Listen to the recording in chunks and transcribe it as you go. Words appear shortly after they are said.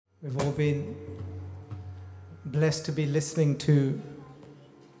We've all been blessed to be listening to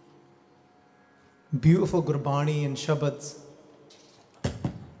beautiful Gurbani and Shabads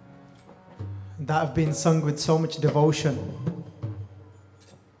that have been sung with so much devotion.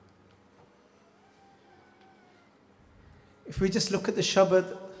 If we just look at the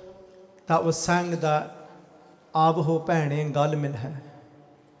Shabad that was sang, that Aab ho bhainein gal mil hai,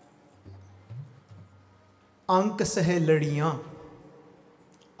 Ank sahe ladiyan,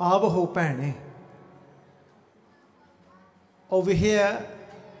 Aab ho bhainein. Over here,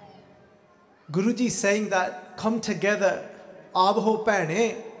 Guruji is saying that come together, Aab ho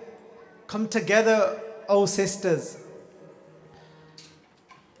bhainein, come together, O sisters.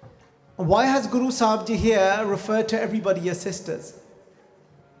 Why has Guru Sahib Ji here referred to everybody as sisters?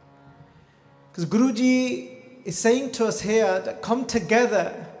 Because Guruji is saying to us here that come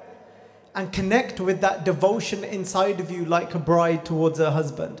together and connect with that devotion inside of you like a bride towards her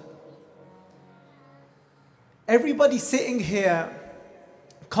husband. Everybody sitting here,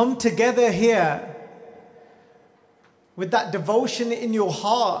 come together here with that devotion in your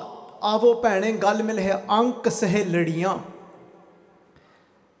heart. Aavo bhainein gal mil hai, ank sahe ladiyan.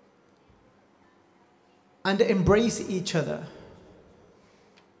 And embrace each other.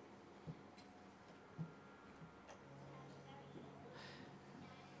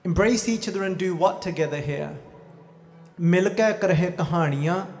 Embrace each other and do what together here? Milke karhe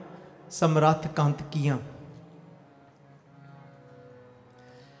kahaniyan, samrat kant kiyan.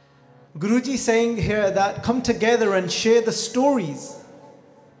 Guruji is saying here that come together and share the stories,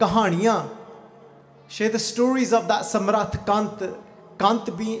 kahaniyan. Share the stories of that samrat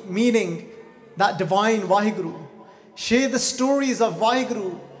kant meaning that divine Vaheguru. Share the stories of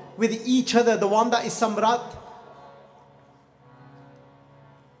Vaheguru with each other, the one that is Samrat.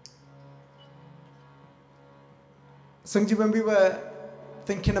 Sanghji, when we were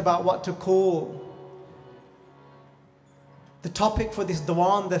thinking about what to call the topic for this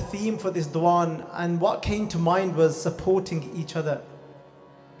Diwan, the theme for this Diwan, and what came to mind was supporting each other.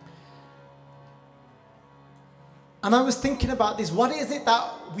 And I was thinking about this, what is it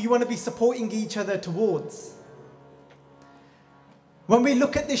that we want to be supporting each other towards? When we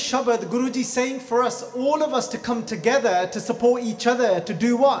look at this Shabad, Guruji is saying for us, all of us to come together to support each other, to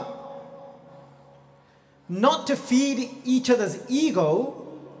do what? Not to feed each other's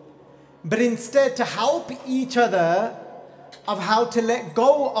ego, but instead to help each other of how to let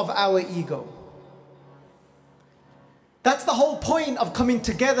go of our ego. That's the whole point of coming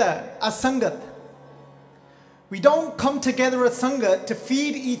together as Sangat. We don't come together as Sangat to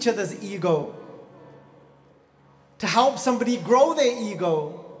feed each other's ego, to help somebody grow their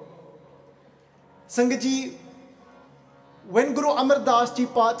ego. Sangat ji, when Guru Amar Das Ji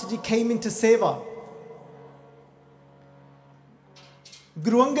Paat Ji came into Seva,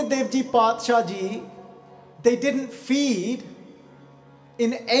 Guru Angad Dev Ji Paatshah Ji, they didn't feed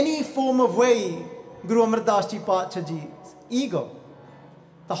in any form of way Guru Amar Das Ji Paatshah Ji's ego.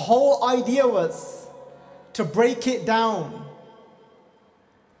 The whole idea was to break it down,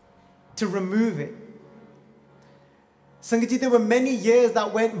 to remove it. Sangat ji, there were many years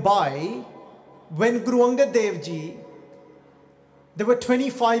that went by when Guru Angad Dev Ji, they were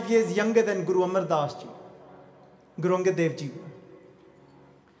 25 years younger than Guru Amar Das Ji. Guru Angad Dev Ji.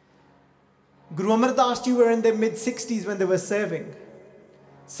 Guru Amar Das Ji were in their mid-60s when they were serving.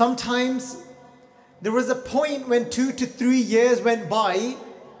 Sometimes there was a point when 2 to 3 years went by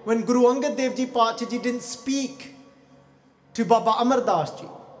when Guru Angad Dev Ji Paatshah Ji didn't speak to Baba Amar Das Ji.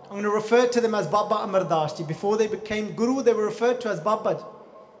 I'm going to refer to them as Baba Amar Das Ji. Before they became Guru, they were referred to as Baba Ji.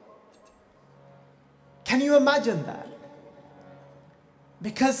 Can you imagine that?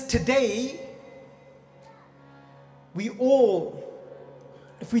 Because today, we all,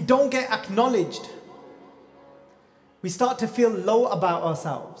 if we don't get acknowledged, we start to feel low about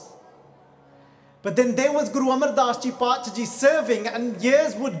ourselves. But then there was Guru Amar Das Ji Paatshah Ji serving, and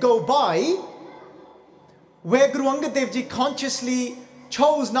years would go by where Guru Angad Dev Ji consciously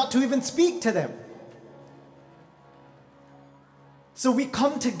chose not to even speak to them. So we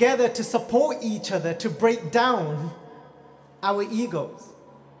come together to support each other, to break down our egos.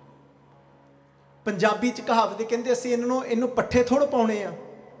 Punjabi ch kahavat kehndे ਅਸੀਂ ਇਹਨੂੰ ਪੱਠੇ ਥੋੜਾ ਪਾਉਣੇ ਆ.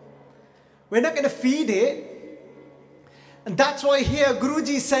 We're not going to feed it. And that's why here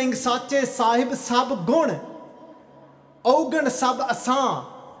Guruji is saying, Sache Sahib Sab Gun, Ogan Sab Asan.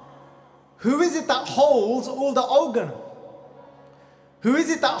 Who is it that holds all the Ogan? Who is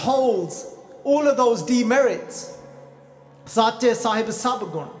it that holds all of those demerits? Sache Sahib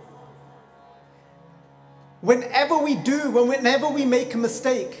Sab Gun. Whenever we make a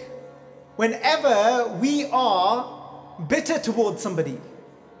mistake, whenever we are bitter towards somebody,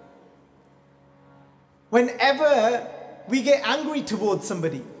 Whenever we get angry towards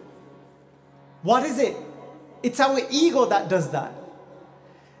somebody, what is it? It's our ego that does that.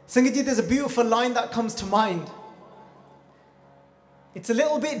 Sangaji, there's a beautiful line that comes to mind. It's a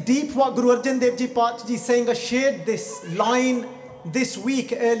little bit deep what Guru Arjan Dev Ji Pacha Ji is saying. I shared this line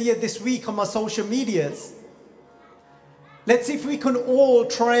earlier this week on my social medias. Let's see if we can all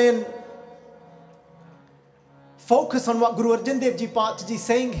try and focus on what Guru Arjan Dev Ji Pacha Ji is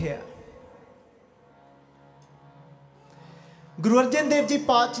saying here. Guru Arjan Dev Ji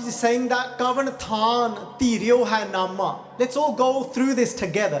Pacha Ji is saying that Kavan Than Tiryo Hai Nama. Let's all go through this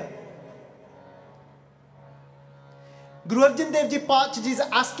together. Guru Arjan Dev Ji Pacha Ji is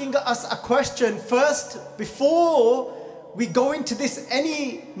asking us a question. First, before we go into this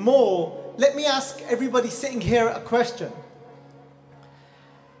any more, let me ask everybody sitting here a question.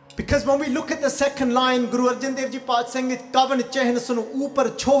 Because when we look at the second line, Guru Arjan Dev Ji Pacha saying, Kavan Chehn Sunu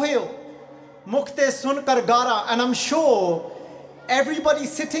Upar Chohyo, Mukte Sun Kar Gara. And I'm sure everybody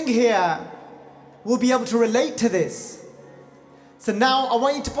sitting here will be able to relate to this. So now I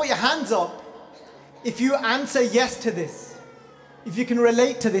want you to put your hands up if you answer yes to this, if you can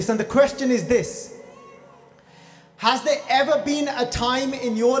relate to this. And the question is this: has there ever been a time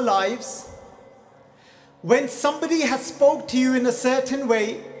in your lives when somebody has spoke to you in a certain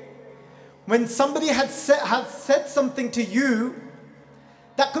way, when somebody has said something to you,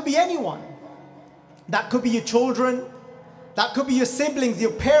 that could be anyone, that could be your children, that could be your siblings,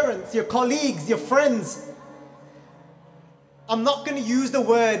 your parents, your colleagues, your friends. I'm not going to use the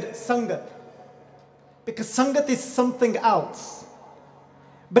word sangat, because sangat is something else.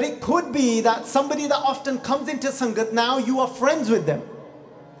 But it could be that somebody that often comes into sangat, now you are friends with them.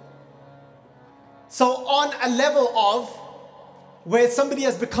 So on a level of where somebody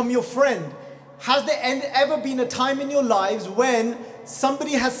has become your friend, has there ever been a time in your lives when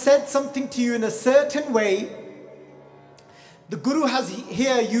somebody has said something to you in a certain way? The Guru has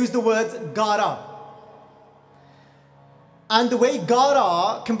here used the words gara. And the way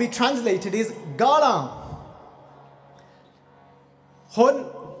gara can be translated is gala.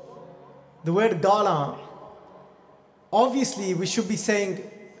 The word gala, obviously we should be saying,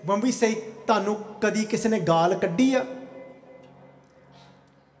 when we say tanu kadi kisi ne gaal kaddi hai,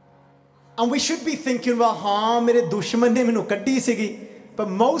 and we should be thinking, well, haan mere dushman ne mainu kaddi sigi. But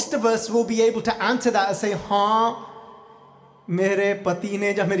most of us will be able to answer that and say, haan mere pati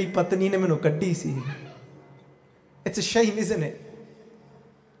ne ja meri patni ne mainu kaddi si. It's a shame, isn't it?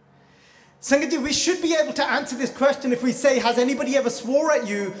 Sangaji, we should be able to answer this question if we say, has anybody ever swore at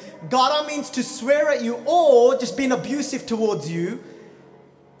you? Gara means to swear at you or just being abusive towards you.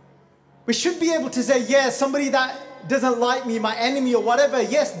 We should be able to say, yes, somebody that doesn't like me, my enemy or whatever,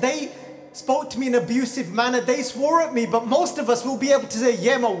 yes, they spoke to me in an abusive manner, they swore at me. But most of us will be able to say,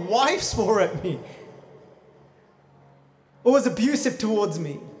 yeah, my wife swore at me or was abusive towards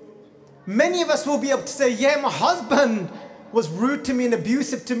me. Many of us will be able to say, yeah, my husband was rude to me and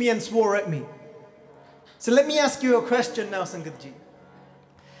abusive to me and swore at me. So let me ask you a question now, Sangatji.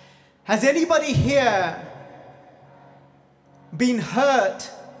 Has anybody here been hurt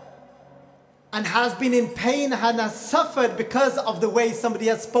and has been in pain and has suffered because of the way somebody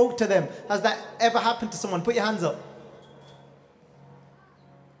has spoke to them? Has that ever happened to someone? Put your hands up.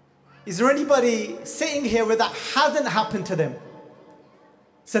 Is there anybody sitting here where that hasn't happened to them?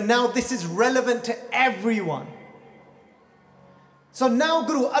 So now this is relevant to everyone. So now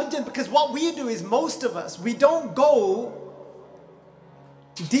Guru Arjan, because what we do is most of us, we don't go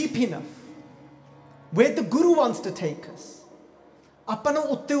deep enough where the Guru wants to take us.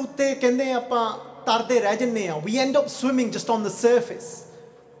 We end up swimming just on the surface.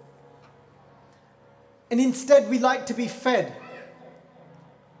 And instead we like to be fed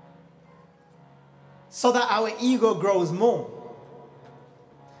so that our ego grows more.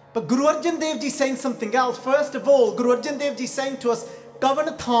 But Guru Arjan Dev Ji is saying something else. First of all, Guru Arjan Dev Ji is saying to us, Kavan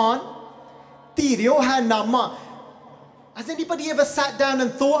Than Tiryo Hai Nama. Has anybody ever sat down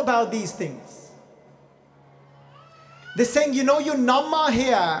and thought about these things? They're saying, you know, your Nama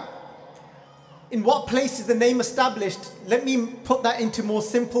here, in what place is the name established? Let me put that into more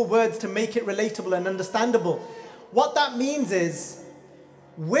simple words to make it relatable and understandable. What that means is,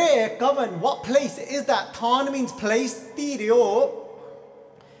 where, Kavan, what place is that? Than means place, Tiryo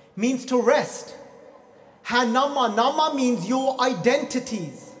means to rest. Hanama, Nama means your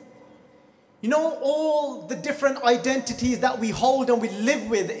identities. You know, all the different identities that we hold and we live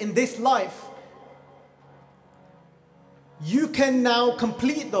with in this life. You can now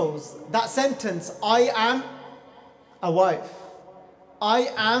complete those. That sentence, I am a wife. I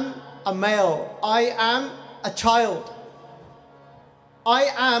am a male. I am a child. I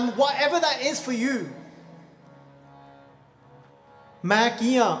am whatever that is for you. मैं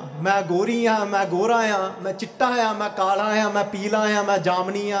की हाँ, मैं गोरी हाँ, मैं गोरा हाँ, मैं चिट्टा हाँ, मैं काला हाँ, मैं पीला हाँ, मैं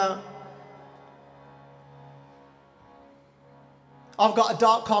जामनी हाँ. I've got a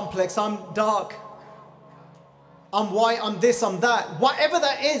dark complex, I'm dark. I'm white, I'm this, I'm that. Whatever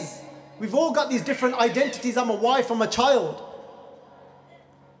that is, we've all got these different identities. I'm a wife, I'm a child.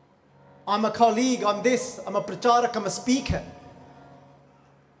 I'm a colleague, I'm this, I'm a pracharak, I'm a speaker.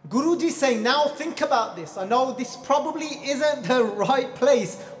 Guruji is saying, now think about this. I know this probably isn't the right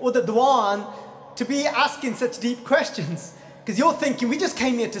place or the Dwan to be asking such deep questions. Because you're thinking, we just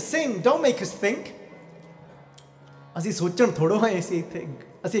came here to sing, don't make us think. ਅਸੀਂ ਸੋਚਣ ਥੋੜੋ ਆਏ ਸੀ ਇੱਥੇ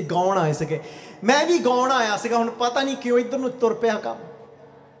ਅਸੀਂ ਗਾਉਣ ਆਏ ਸੀਗੇ ਮੈਂ ਵੀ ਗਾਉਣ ਆਇਆ ਸੀਗਾ ਹੁਣ ਪਤਾ ਨਹੀਂ ਕਿਉਂ ਇੱਧਰ ਨੂੰ ਤੁਰ ਪਿਆ ਕੰਮ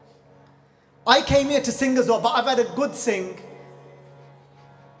I came here to sing as well but I've had a good sing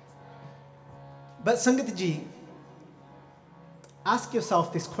but Sangat ji ask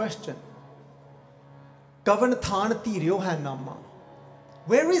yourself this question Kavan Than Tiryo hai Nama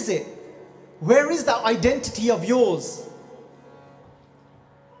where is it that identity of yours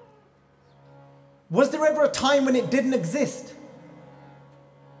Was there ever a time when it didn't exist?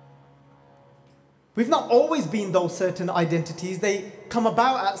 We've not always been those certain identities. They come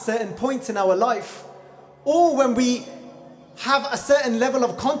about at certain points in our life. Or when we have a certain level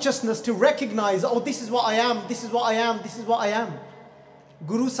of consciousness to recognize, oh, this is what I am, this is what I am, this is what I am.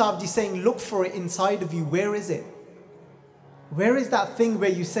 Guru Sahib Ji saying, look for it inside of you. Where is it? Where is that thing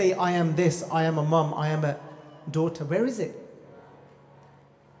where you say, I am this, I am a mum, I am a daughter? Where is it?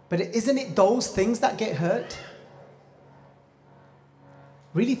 But isn't it those things that get hurt?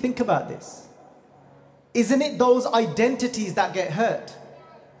 Really think about this. Isn't it those identities that get hurt?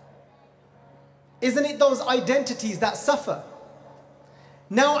 Isn't it those identities that suffer?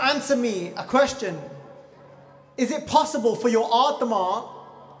 Now answer me a question. Is it possible for your Atma,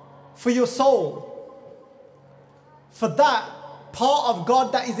 for your soul, for that part of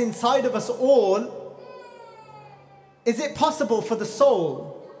God that is inside of us all, is it possible for the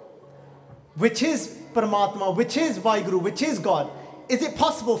soul, which is Paramatma, which is Vaheguru, which is God, is it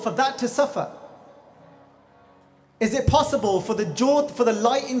possible for that to suffer? Is it possible for the jyot, for the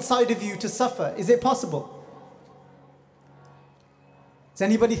light inside of you to suffer? Is it possible? Does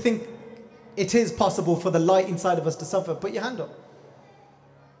anybody think it is possible for the light inside of us to suffer? Put your hand up.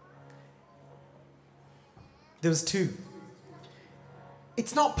 There was two.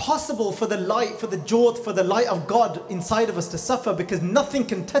 It's not possible for the light, for the jyot, for the light of God inside of us to suffer because nothing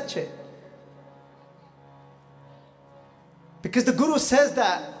can touch it. Because the Guru says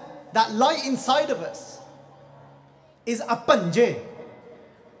that light inside of us is a panje.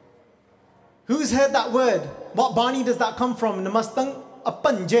 Who's heard that word? What Bani does that come from? Namastang, a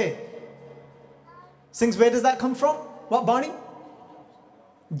panje. Singhs, where does that come from? What Bani?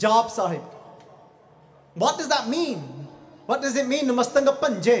 Jap Sahib. What does that mean? What does it mean? Namastang, a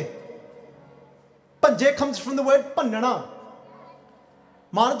panje. Panje comes from the word pannana.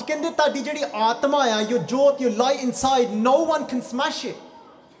 Maharaj kende tadi jehdi atma hai, your jyot, your light inside, no one can smash it.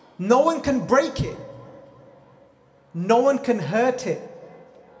 No one can break it. No one can hurt it.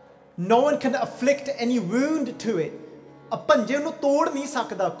 No one can afflict any wound to it. A panje nu tod nahi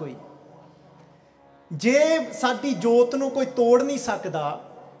sakda koi. Je sadi jyot nu koi tod nahi sakda,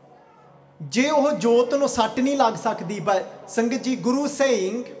 je oh jyot nu sat nahi lag sakdi, but Sangat ji, Guru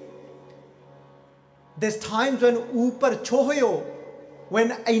saying, there's times when upar chohyo,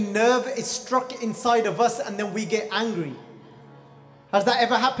 when a nerve is struck inside of us and then we get angry. Has that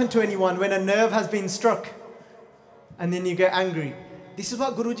ever happened to anyone when a nerve has been struck and then you get angry? This is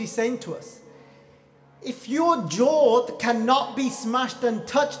what Guruji is saying to us. If your jyot cannot be smashed and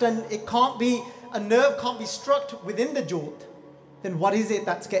touched and a nerve can't be struck within the jyot, then what is it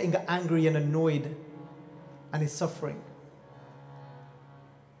that's getting angry and annoyed and is suffering?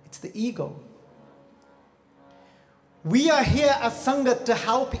 It's the ego. We are here as Sangat to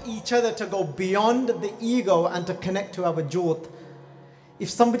help each other to go beyond the ego and to connect to our jyot.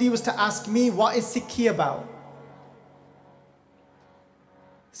 If somebody was to ask me, what is Sikhi about?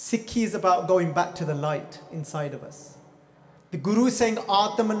 Sikhi is about going back to the light inside of us. The Guru is saying,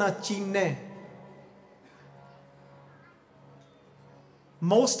 Atmana Chine.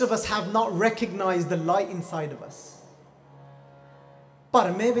 Most of us have not recognized the light inside of us.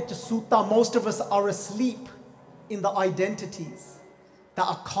 Parme vich suta, most of us are asleep in the identities that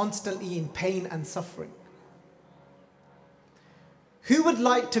are constantly in pain and suffering. Who would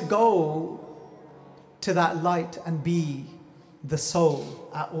like to go to that light and be the soul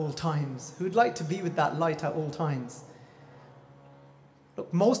at all times? Who would like to be with that light at all times?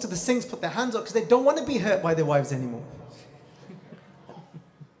 Look, most of the Singhs put their hands up because they don't want to be hurt by their wives anymore.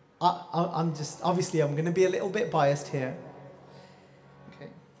 I'm going to be a little bit biased here.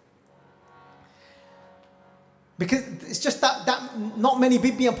 not many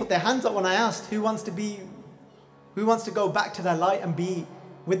bibbiyan put their hands up when I asked who wants to go back to that light and be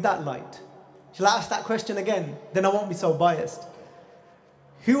with that light. Shall I ask that question again? Then I won't be so biased.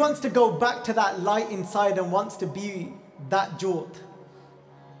 Who wants to go back to that light inside and wants to be that jyot?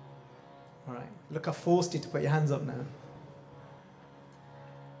 All right. Look, I forced you to put your hands up now.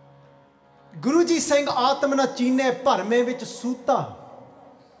 Guruji saying, Atmana chine parme vich suta.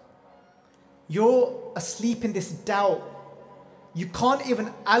 You're asleep in this doubt. You can't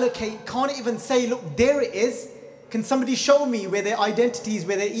even allocate, can't even say, look, there it is. Can somebody show me where their identity is,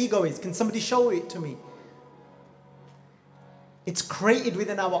 where their ego is? Can somebody show it to me? It's created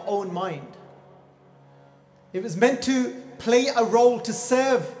within our own mind. It was meant to play a role to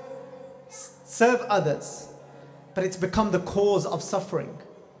serve others, but it's become the cause of suffering.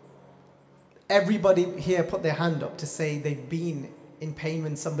 Everybody here put their hand up to say they've been in pain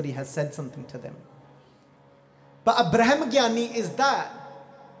when somebody has said something to them. But a Brahmagyani is that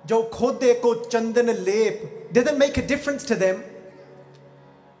jo khode ko chandan lep doesn't make a difference to them.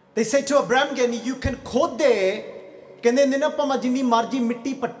 They say to a Brahmagyani, you can khode kende nina pama jinni marji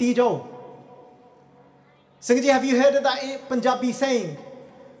mitti patti jao. Singh ji, have you heard of that Punjabi saying?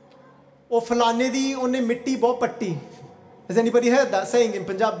 O falane di onne mitti bahut patti. Has anybody heard that saying in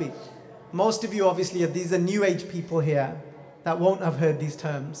Punjabi? Most of you obviously, these are new age people here that won't have heard these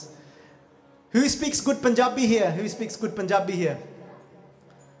terms. Who speaks good Punjabi here? Who speaks good Punjabi here?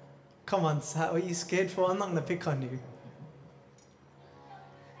 Come on, Sat, what are you scared for? I'm not going to pick on you.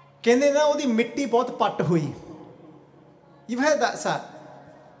 Kende na odi mitti bahut patt hui. You've heard that, Sat?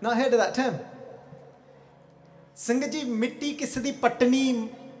 Not heard of that term? Singh ji, mitti kisi di patni.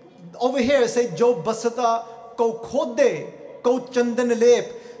 Over here say jo basada ko khode ko chandan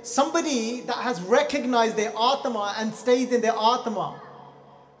lep. Somebody that has recognized their Atma and stays in their Atma.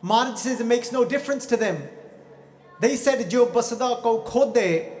 Maharaj says it makes no difference to them. They said, Jo basada ko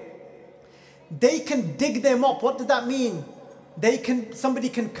khode. They can dig them up. What does that mean? Somebody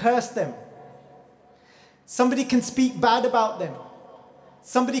can curse them. Somebody can speak bad about them.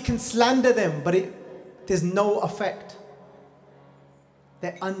 Somebody can slander them, but there's no effect.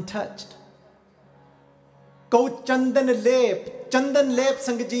 They're untouched. Ko chandan lep. Chandan lep,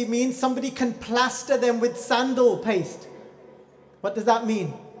 Sanghaji, means somebody can plaster them with sandal paste. What does that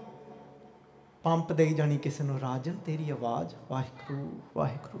mean? Pamp de jani kisi nu, Rajan, teri awaaz, Vaheguru,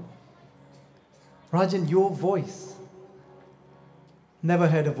 Vaheguru. Rajan, your voice. Never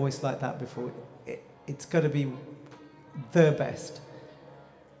heard a voice like that before. It's got to be the best.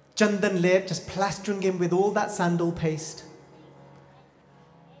 Chandan lep, just plastering him with all that sandal paste.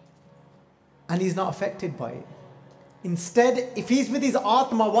 And he's not affected by it. Instead, if he's with his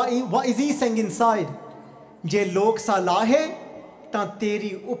Atma, what is he saying inside? Je lok salahe, ta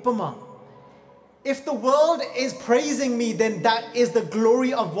teri upama. If the world is praising me, then that is the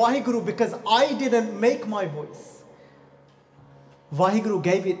glory of Vaheguru, because I didn't make my voice. Vaheguru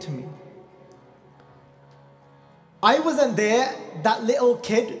gave it to me. I wasn't there, that little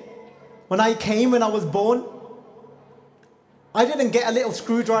kid, when I came and I was born. I didn't get a little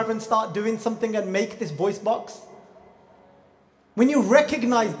screwdriver and start doing something and make this voice box. When you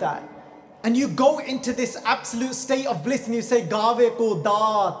recognize that and you go into this absolute state of bliss and you say, Gave ko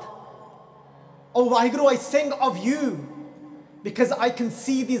daat. Oh Vaheguru, I sing of you because I can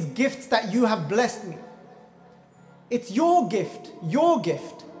see these gifts that you have blessed me. It's your gift, your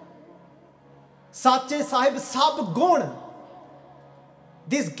gift. Sache Sahib Sab Gun.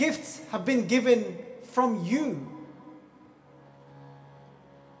 These gifts have been given from you.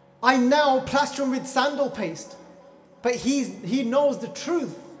 I now plaster him with sandal paste. But he knows the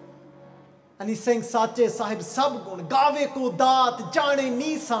truth. And he's saying, Sache Sahib Sab Gun, Gave ko daat, Jane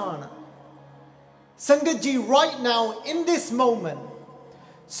Nisan. Sangat ji, right now, in this moment,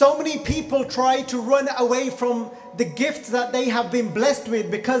 so many people try to run away from the gifts that they have been blessed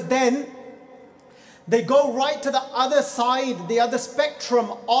with, because then they go right to the other side, the other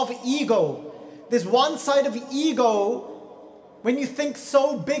spectrum of ego. There's one side of ego when you think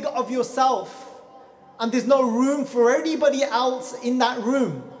so big of yourself and there's no room for anybody else in that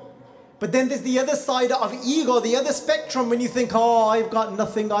room. But then there's the other side of ego, the other spectrum, when you think, oh, I've got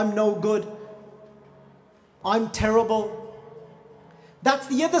nothing, I'm no good, I'm terrible. That's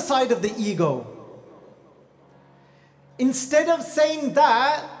the other side of the ego. Instead of saying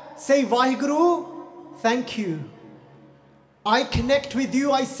that, say, Vaheguru, thank you. I connect with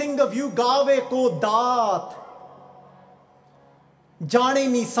you, I sing of you, Gave ko daat.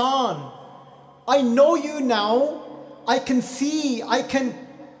 Jane Nisan. I know you now. I can see, I can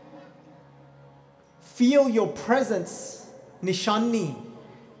feel your presence. Nishani.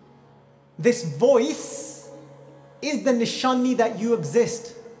 This voice is the nishani that you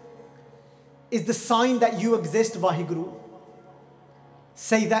exist, is the sign that you exist, Vaheguru.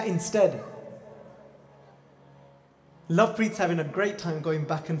 Say that instead. Lovepreet's having a great time going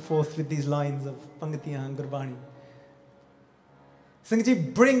back and forth with these lines of Pangatiyan and Gurbani. Singh ji,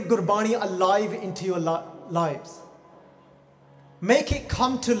 bring Gurbani alive into your lives. Make it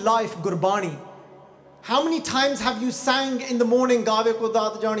come to life, Gurbani. How many times have you sang in the morning, Gaave ko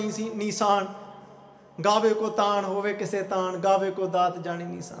daat jani nisan, Gaave ko taan hove kise taan, Gaave ko daat jani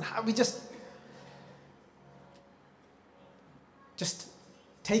nisan. Have we just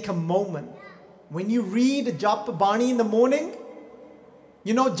take a moment. When you read Japa Bani in the morning,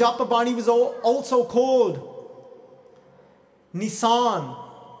 you know Japa Bani was also called Nisan.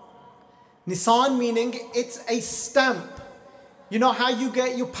 Nisan meaning it's a stamp. You know how you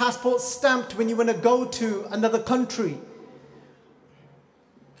get your passport stamped when you want to go to another country?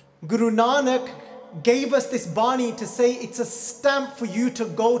 Guru Nanak gave us this Bani to say it's a stamp for you to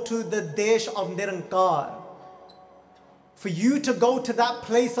go to the Desh of Nirankar. For you to go to that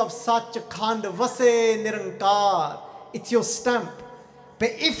place of Sachkhand, Vase Nirankar. It's your stamp.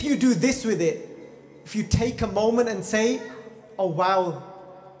 But if you do this with it, if you take a moment and say, oh wow,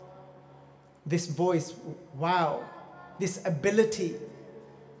 this voice, wow, this ability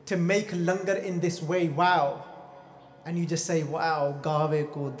to make langar in this way, wow. And you just say, wow,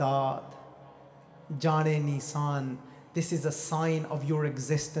 Gaave ko daat, Jane Nisan. This is a sign of your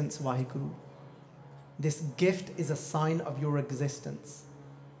existence, Vaheguru. This gift is a sign of your existence.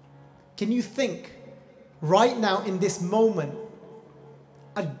 Can you think right now in this moment,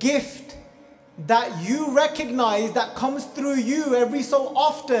 a gift that you recognize that comes through you every so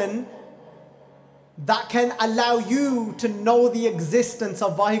often that can allow you to know the existence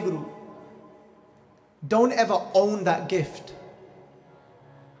of Vaheguru? Don't ever own that gift.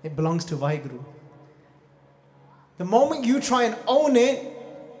 It belongs to Vaheguru. The moment you try and own it,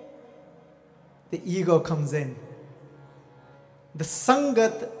 the ego comes in. The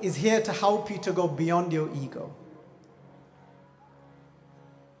Sangat is here to help you to go beyond your ego.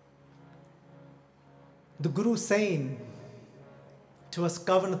 The Guru saying to us,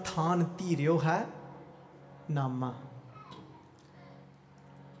 Kavan Than Tiryo hai Nama.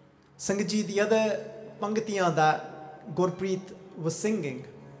 Sangat the other Pangatiyan that Gurpreet was singing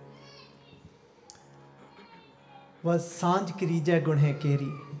was Sanj Kirija Gunhe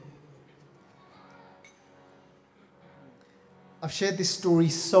Keri. I've shared this story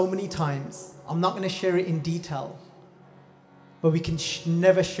so many times. I'm not going to share it in detail, but we can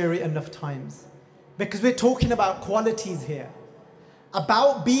never share it enough times. Because we're talking about qualities here.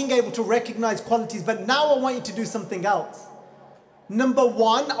 About being able to recognize qualities, but now I want you to do something else. Number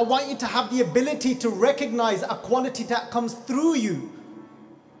one, I want you to have the ability to recognize a quality that comes through you.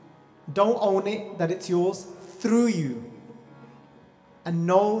 Don't own it, that it's yours, through you. And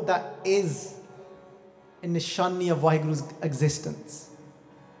know that is in the nishani of Vaheguru's existence.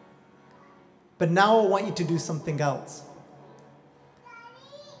 But now I want you to do something else.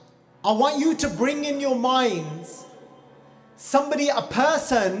 I want you to bring in your minds somebody, a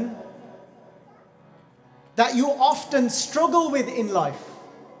person that you often struggle with in life.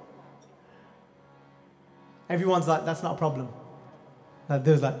 Everyone's like, that's not a problem.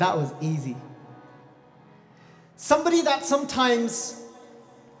 There's like, that was easy. Somebody that sometimes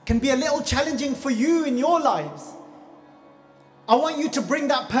can be a little challenging for you in your lives. I want you to bring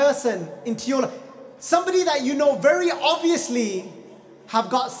that person into your life. Somebody that you know very obviously have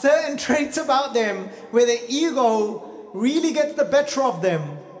got certain traits about them where their ego really gets the better of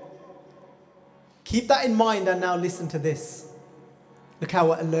them. Keep that in mind and now listen to this. Look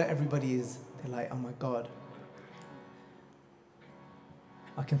how alert everybody is. They're like, oh my God.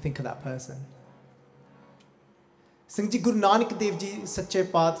 I can think of that person. Singh ji, Guru Nanak Dev ji, Sache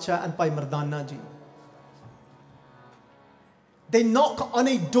Padshah and Bhai Mardana ji. They knock on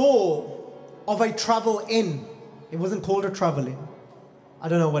a door of a travel inn. It wasn't called a travel inn. I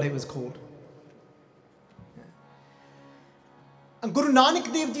don't know what it was called. And Guru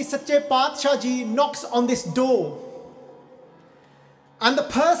Nanak Dev ji, Sache Padshah ji knocks on this door. And the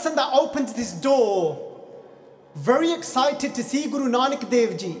person that opens this door, very excited to see Guru Nanak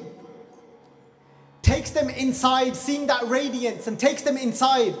Dev ji, takes them inside, seeing that radiance, and takes them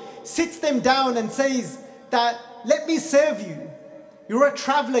inside, sits them down and says that, let me serve you. You're a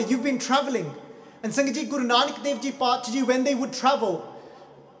traveler, you've been traveling. And Sangat Guru Nanak Dev ji Padshah ji, when they would travel,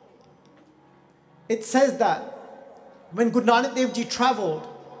 it says that when Guru Nanak Dev ji traveled,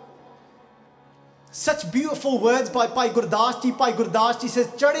 such beautiful words by Gurdas ji. Gurdas ji says,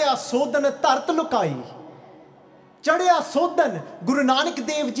 Chadya Sodan Tart Lukai. Chadya Sodan. Guru Nanak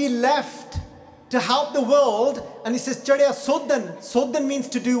Dev ji left to help the world. And he says, Chadya Sodhan. Sodhan means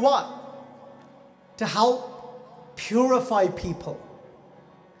to do what? To help purify people.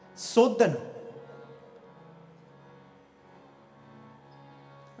 Sodhan.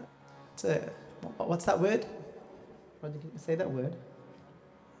 What's that word? Rajan, can you say that word?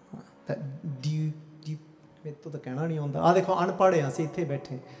 That मैं तो कहना नहीं होता आ देखो अनपढ़ हैं ਅਸੀਂ ਇੱਥੇ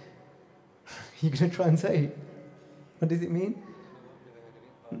बैठे you going to try and say it? What does it mean?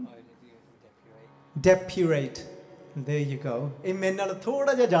 Depurate. There you go. ਇਹ ਮੇਰੇ ਨਾਲ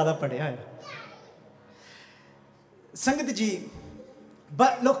ਥੋੜਾ ਜਿਹਾ ਜ਼ਿਆਦਾ ਪੜਿਆ ਹੈ ਸੰਗਤ ਜੀ.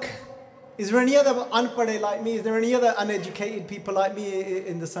 But look, is there any other unpade like me? Is there any other uneducated people like me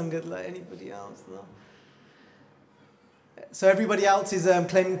in the Sangat? Like anybody else? No. So everybody else is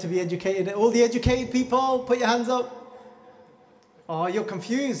claiming to be educated. All the educated people, put your hands up. Oh, you're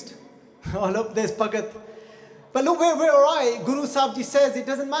confused. Oh, look, there's Bhagat. But look, we're all right. Guru Sahib Ji says it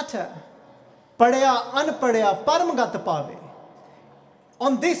doesn't matter. Padaya, unpadaya, paramgat pave.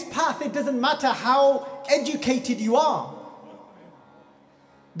 On this path, it doesn't matter how educated you are.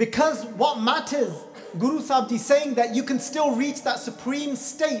 Because what matters, Guru Sahib Ji is saying that you can still reach that supreme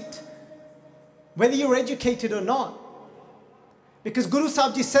state, whether you're educated or not. Because Guru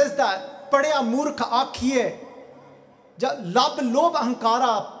Sahib Ji says that, Padya murkha aakhiye, lab lob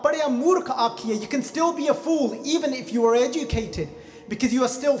ahankara, padya murkha aakhiye. You can still be a fool even if you are educated, because you are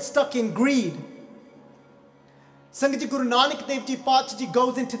still stuck in greed. Sangat Ji, Guru Nanak Dev Ji Pacha Ji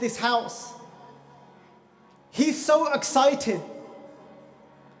goes into this house. He's so excited.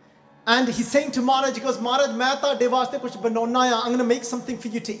 And he's saying to Maharaj, he goes, Maharaj, main taade vaste kuch banana hai. I'm going to make something for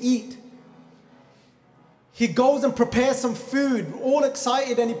you to eat. He goes and prepares some food, all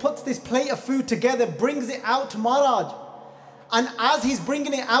excited, and he puts this plate of food together, brings it out to Maharaj. And as he's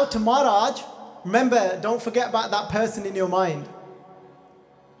bringing it out to Maharaj, remember, don't forget about that person in your mind.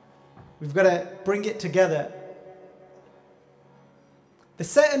 We've got to bring it together.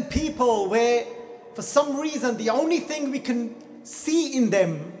 There's certain people where, for some reason, the only thing we can see in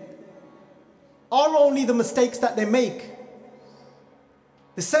them are only the mistakes that they make.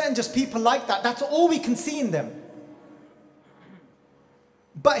 There's certain just people like that. That's all we can see in them.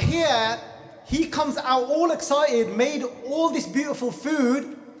 But here, he comes out all excited, made all this beautiful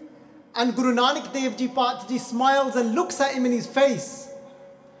food, and Guru Nanak Dev Ji Pacha Ji smiles and looks at him in his face.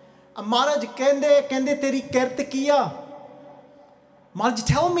 And Maharaj kende teri kirt kiya. Maharaj,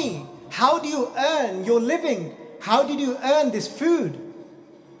 tell me, how do you earn your living? How did you earn this food?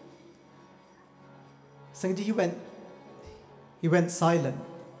 Sangat Ji, he went silent.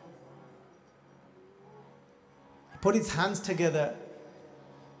 He put his hands together.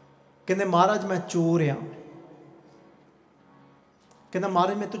 Kende Maharaj, main chor haan. Kende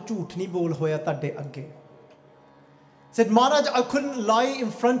Maharaj, main to jhoot nahi bol hoya tade agge. Said, Maharaj, I couldn't lie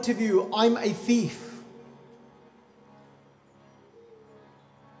in front of you. I'm a thief.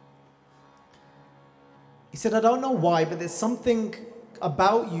 He said, I don't know why, but there's something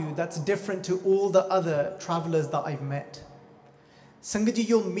about you that's different to all the other travelers that I've met. Sangat Ji,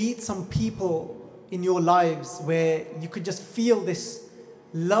 you'll meet some people in your lives where you could just feel this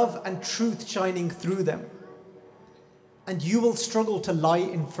love and truth shining through them. And you will struggle to lie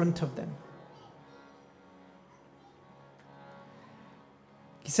in front of them.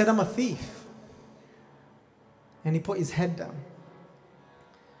 He said, I'm a thief. And he put his head down.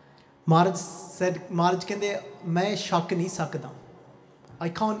 Maharaj said, Maharaj kende, main shak nahi sakda. I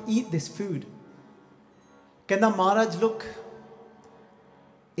can't eat this food. Kenda Maharaj, look,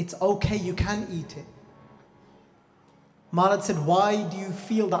 it's okay, you can eat it. Maharaj said, why do you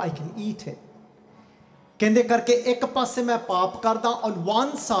feel that I can eat it? Kende karke ek passe main paap karda. On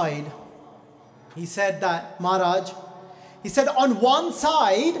one side, he said that, Maharaj, he said, on one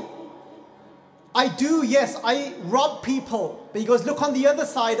side, I do, yes, I rob people. But he goes, look, on the other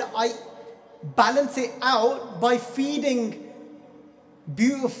side, I balance it out by feeding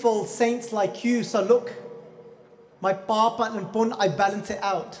beautiful saints like you. So look, my papa and pun, I balance it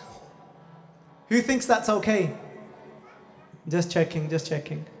out. Who thinks that's okay? Just checking, just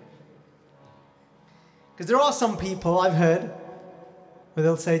checking. Because there are some people I've heard where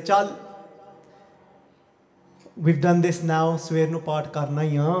they'll say, Chal, we've done this now, swear no part karna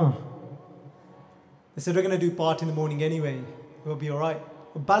hi. They said, we're going to do part in the morning anyway. We'll be all right.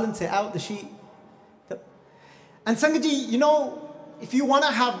 We'll balance it out, the sheet. And Sangat Ji, you know, if you want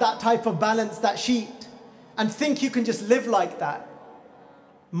to have that type of balance, that sheet, and think you can just live like that,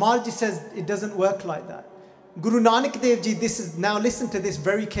 Maharaj says it doesn't work like that. Guru Nanak Dev Ji, now listen to this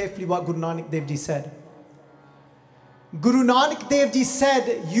very carefully what Guru Nanak Dev Ji said. Guru Nanak Dev Ji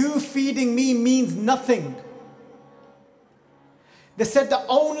said, you feeding me means nothing. They said the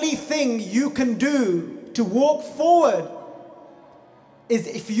only thing you can do to walk forward is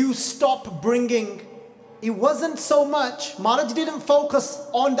if you stop bringing. It wasn't so much, Maharaj didn't focus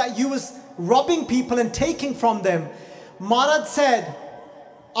on that you was robbing people and taking from them. Maharaj said,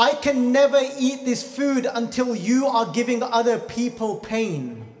 I can never eat this food until you are giving other people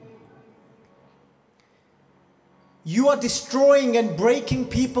pain. You are destroying and breaking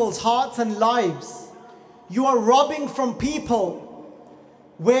people's hearts and lives. You are robbing from people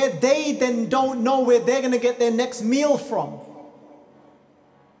where they then don't know where they're going to get their next meal from.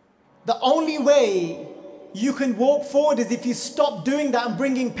 The only way you can walk forward is if you stop doing that and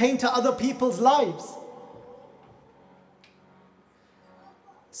bringing pain to other people's lives.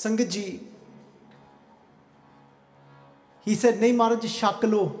 Sangat ji, he said, "Nahi Maharaj ji, shak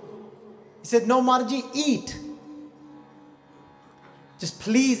lo." He said, "No Maharaj ji, eat. Just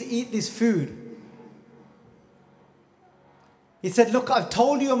please eat this food." He said, "Look, I've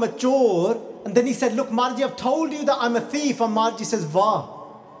told you I'm a chor." And then he said, "Look, Maharaj ji, I've told you that I'm a thief." And Maharaj ji says, "Vah,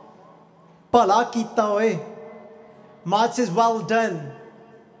 bhala kita hoye." Maharaj says, "Well done."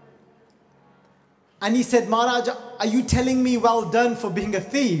 And he said, "Maharaj, are you telling me well done for being a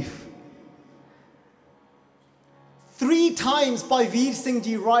thief?" 3 times Bhai Veer Singh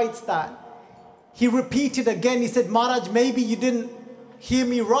ji writes that. He repeated again. He said, "Maharaj, maybe you didn't hear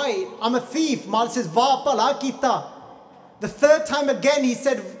me right. I'm a thief." Maharaj says, "Vah bhala kita." The 3rd time again he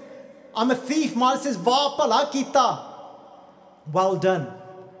said, "I'm a thief." Maharaj says, "Vah bhala kita." Well done.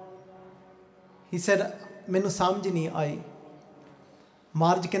 He said, "Mainu samjh nahi aayi."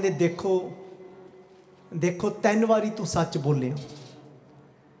 Maharaj kehndे, देखो 3 वारी तू सच बोले.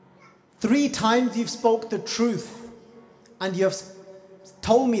 3 times you've spoke the truth and you have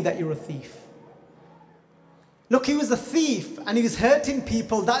told me that you're a thief. Look, he was a thief and he was hurting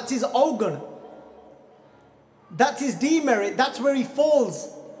people. That's his ogun. That's his demerit. That's where he falls.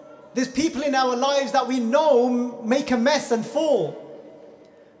 There's people in our lives that we know make a mess and fall.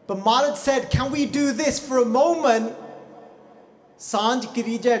 But Maharaj said, can we do this for a moment? Sanj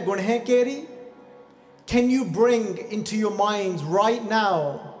kirija gunhe keri. Can you bring into your minds right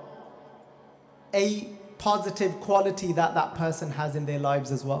now a positive quality that that person has in their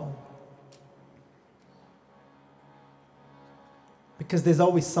lives as well? Because there's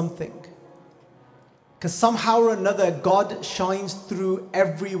always something. Because somehow or another, God shines through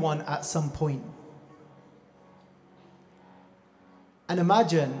everyone at some point. And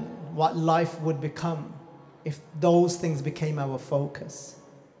imagine what life would become if those things became our focus.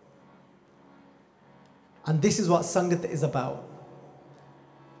 And this is what Sangat is about.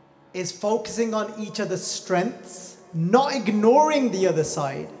 Is focusing on each other's strengths, not ignoring the other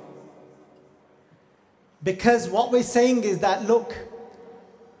side. Because what we're saying is that, look,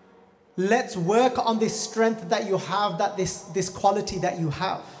 let's work on this strength that you have, that this quality that you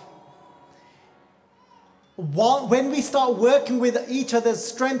have. When we start working with each other's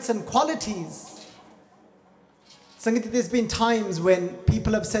strengths and qualities, Sangat, there's been times when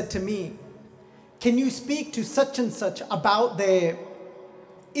people have said to me, can you speak to such and such about their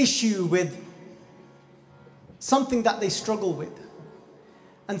issue with something that they struggle with?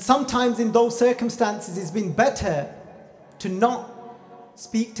 And sometimes in those circumstances, it's been better to not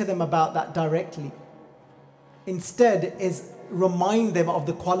speak to them about that directly. Instead, is remind them of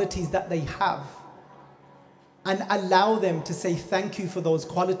the qualities that they have and allow them to say thank you for those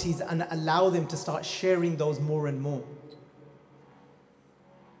qualities and allow them to start sharing those more and more.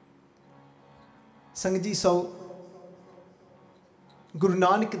 Sangat ji, so Guru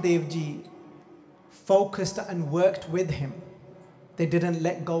Nanak Dev Ji focused and worked with him. They didn't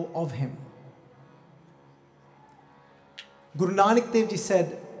let go of him. Guru Nanak Dev Ji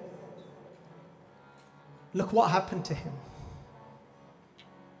said, look what happened to him.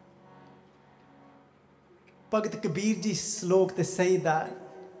 Bhagat Kabir Ji slok they say that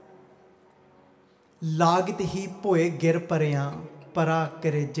Lagit hi poe gir pareya para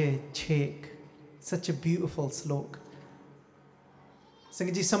kareje chek. Such a beautiful slok.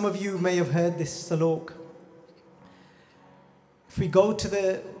 Sangat ji, some of you may have heard this slok. If we go to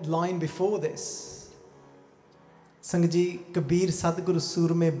the line before this, Sangat ji, Kabir Sadguru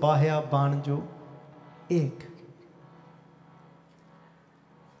Sur mein bahya banjo ek.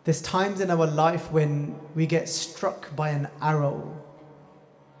 There's times in our life when we get struck by an arrow.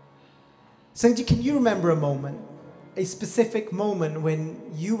 Sangat ji, can you remember a moment, a specific moment when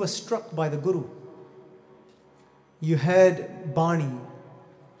you were struck by the Guru? You heard Bani,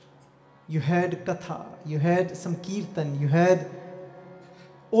 you heard Katha, you heard some Kirtan, you heard,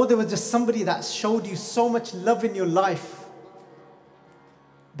 or there was just somebody that showed you so much love in your life,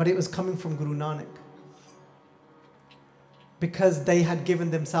 but it was coming from Guru Nanak. because they had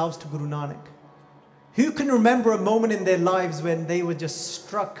given themselves to Guru Nanak. Who can remember a moment in their lives when they were just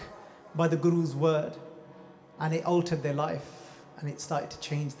struck by the Guru's word and it altered their life and it started to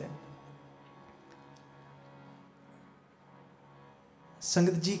change them?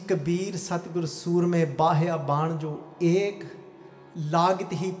 संगत जी कबीर सतगुर सूर में बाह्या बाण जो एक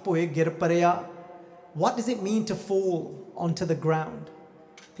लागत ही पोए गिर परया. What does it mean to fall onto the ground?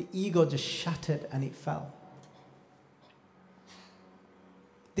 The ego just shattered and it fell.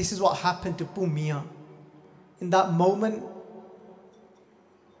 This is what happened to Pumia. In that moment,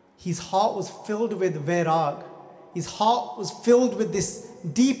 his heart was filled with vairag. His heart was filled with this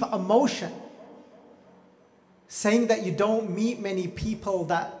deep emotion, saying that you don't meet many people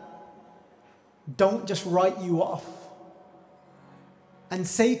that don't just write you off and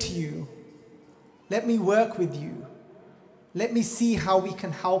say to you, let me work with you. Let me see how we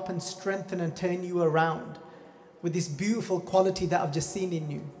can help and strengthen and turn you around with this beautiful quality that I've just seen in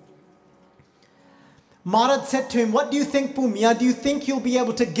you. Maharaj said to him, what do you think, Pumia? Do you think you'll be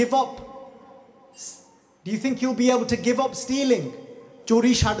able to give up? Do you think you'll be able to give up stealing?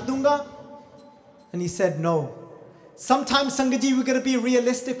 Chori chhad dunga? And he said, no. Sometimes, Sangaji, we're going to be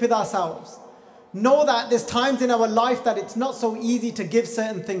realistic with ourselves. Know that there's times in our life that it's not so easy to give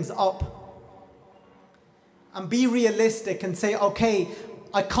certain things up. And be realistic and say, okay,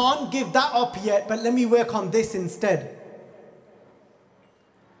 I can't give that up yet, but let me work on this instead.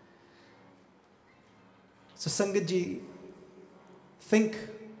 So Sangaji, think,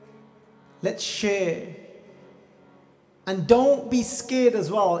 let's share. And don't be scared as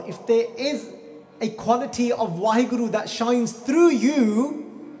well. If there is a quality of Waheguru that shines through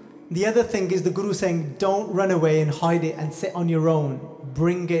you, the other thing is the Guru saying, don't run away and hide it and sit on your own.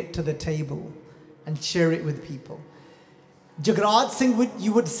 Bring it to the table and share it with people. Jagraj Singh,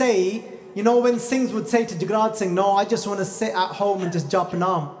 you would say, you know, when Singhs would say to Jagraj Singh, no, I just want to sit at home and just jap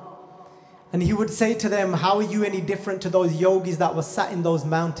naam. And he would say to them, how are you any different to those yogis that were sat in those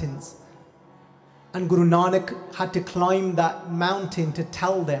mountains? And Guru Nanak had to climb that mountain to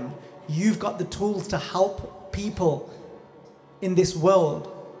tell them, you've got the tools to help people in this world.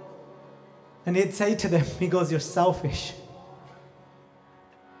 And he'd say to them, he goes, you're selfish.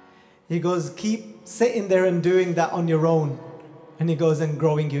 He goes, keep sitting there and doing that on your own. And he goes, and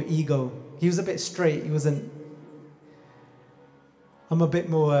growing your ego. He was a bit straight. He wasn't, I'm a bit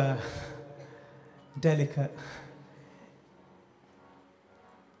more delicate.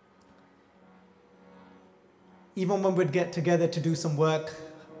 Even when we'd get together to do some work,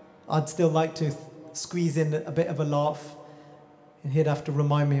 I'd still like to squeeze in a bit of a laugh. And he'd have to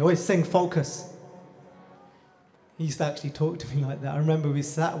remind me, always Singh, focus. He used to actually talk to me like that. I remember we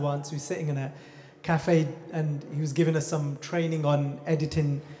sat once, we were sitting in a cafe and he was giving us some training on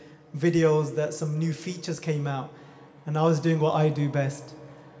editing videos that some new features came out. And I was doing what I do best.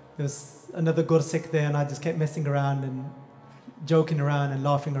 There was another Gursikh there and I just kept messing around and joking around and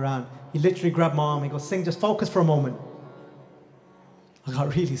laughing around. He literally grabbed my arm. He goes, Singh, just focus for a moment. I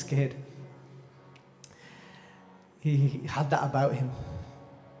got really scared. He had that about him.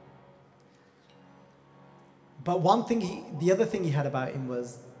 But the other thing he had about him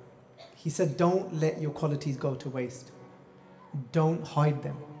was, he said, don't let your qualities go to waste. Don't hide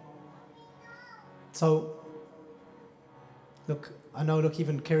them. So, look, I know,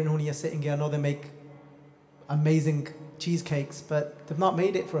 even Kiran Huni are sitting here, I know they make amazing cheesecakes, but they've not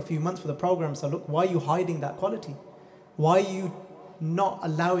made it for a few months for the program. So look, why are you hiding that quality? Why are you not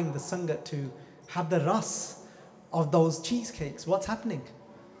allowing the Sangat to have the ras of those cheesecakes? What's happening?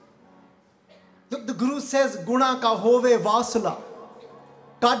 Look, the Guru says, Guna ka hove vasula,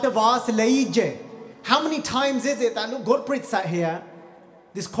 kad vas leije. How many times is it that, look, Gurpreet sat here,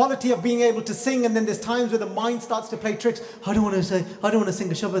 this quality of being able to sing, and then there's times where the mind starts to play tricks. I don't want to sing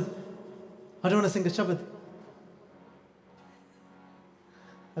a shabad. I don't want to sing a shabad.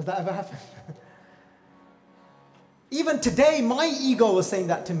 Has that ever happened? Even today, my ego was saying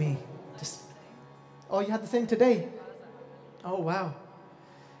that to me. Oh, you had the same today? Oh, wow.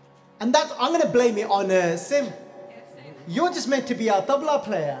 And that, I'm going to blame it on Sim. You're just meant to be our tabla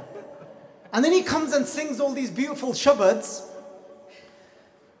player. And then he comes and sings all these beautiful shabads.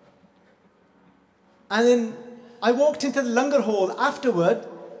 And then I walked into the langar hall afterward,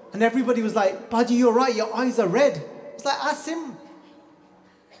 and everybody was like, Baji, you're right, your eyes are red. It's like, Asim.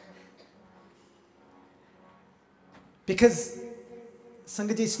 Because,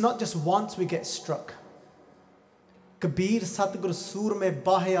 Sangaji, it's not just once we get struck. Kabir Satguru Sur mein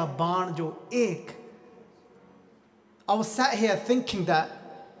bahya baan jo ek. I was sat here thinking that,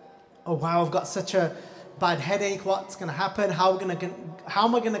 oh wow, I've got such a bad headache, what's going to happen, how am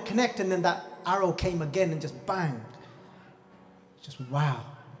I going to connect? And then that arrow came again and just bang. Just wow.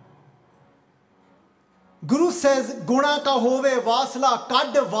 Guru says, Guna ka hove vasla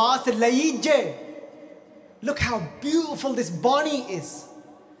kad vas laije. Look how beautiful this Bani is.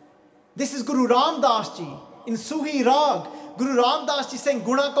 This is Guru Ram Das Ji in Suhi Rag. Guru Ram Das Ji saying,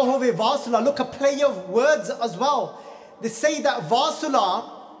 Guna ka hove vasula. Look, a play of words as well. They say that vasula,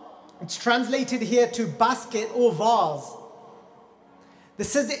 it's translated here to basket or vase.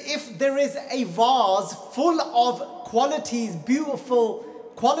 This says if there is a vase full of qualities, beautiful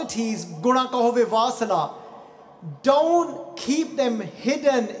qualities, guna ka hove vasala, don't keep them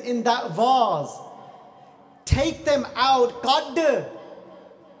hidden in that vase. Take them out, qad.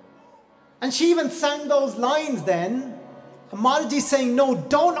 And she even sang those lines then. Marji saying, no,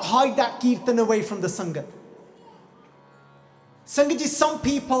 don't hide that kirtan away from the Sangat. Sangatji, some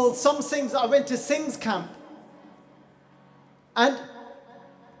people, some Singhs, I went to Singh's camp. And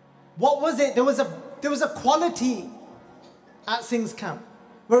what was it? There was a quality at Singh's camp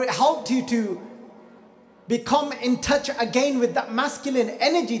where it helped you to become in touch again with that masculine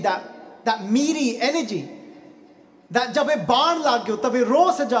energy, that meaty energy. That jabe baan lagyo, tabe ro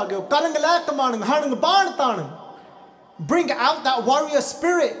sajagyo, karang la kamanang, hanang baan tanang. Bring out that warrior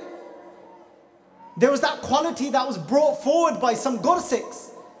spirit. There was that quality that was brought forward by some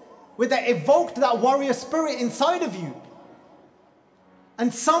Gursikhs, where they evoked that warrior spirit inside of you.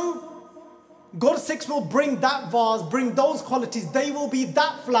 And some Gursikhs will bring that vase, bring those qualities. They will be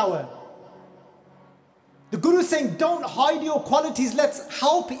that flower. The Guru is saying, don't hide your qualities. Let's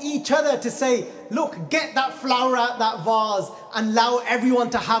help each other to say, look, get that flower out that vase and allow everyone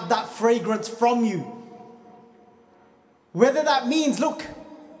to have that fragrance from you. Whether that means, look,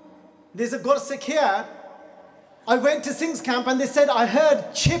 there's a Gursikh here. I went to Singh's camp and they said, I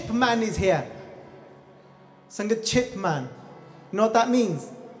heard Chip Man is here. Sangat Chip Man. You know what that means?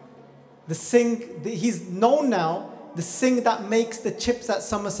 The Singh, he's known now, the Singh that makes the chips at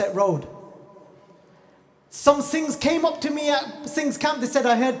Somerset Road. Some Singhs came up to me at Singh's camp, they said,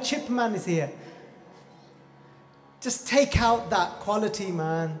 I heard Chip Man is here. Just take out that quality,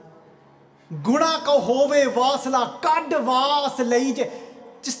 man. Guna ka hove vasala kad vas laije.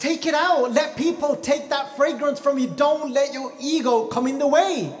 Just take it out. Let people take that fragrance from you. Don't let your ego come in the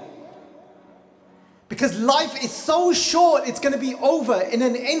way. Because life is so short, it's going to be over in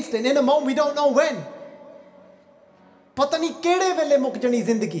an instant, in a moment, we don't know when. Pata nahi kede vele muk jani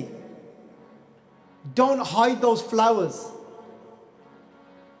zindagi. Don't hide those flowers.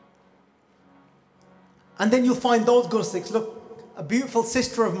 And then you'll find those Gursikhs. Look, a beautiful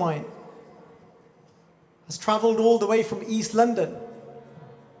sister of mine has travelled all the way from East London.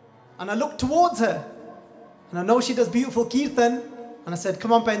 And I looked towards her. And I know she does beautiful kirtan. And I said,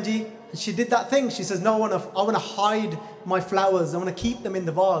 come on, Benji. And she did that thing. She says, no, I want to hide my flowers. I want to keep them in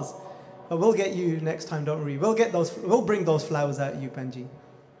the vase. But we'll get you next time, don't worry. We'll bring those flowers out to you, Benji.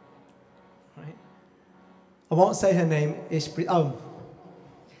 Right? I won't say her name.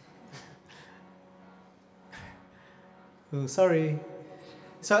 Oh, sorry.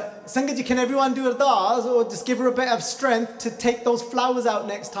 So, Sangatji, can everyone do ardas or just give her a bit of strength to take those flowers out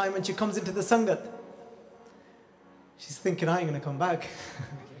next time when she comes into the Sangat? She's thinking, I ain't going to come back.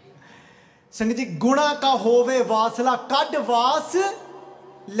 Sangatji, guna ka hove vasala kad vas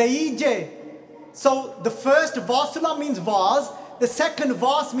laije. So, the first vasula means vase. The second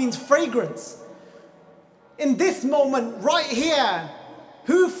vas means fragrance. In this moment, right here,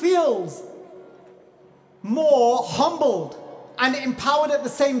 who feels more humbled and empowered at the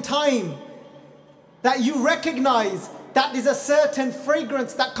same time? That you recognize that there's a certain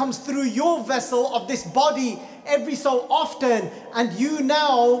fragrance that comes through your vessel of this body every so often, and you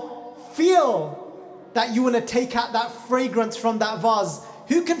now feel that you want to take out that fragrance from that vase.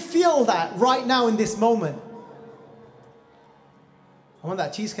 Who can feel that right now in this moment? I want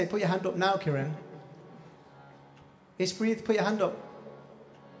that cheesecake. Put your hand up now, Kiran. Ishpreet, put your hand up.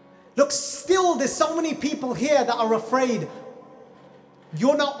 Look, still there's so many people here that are afraid.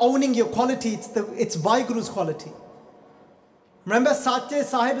 You're not owning your quality. It's Vaiguru's quality. Remember, Sache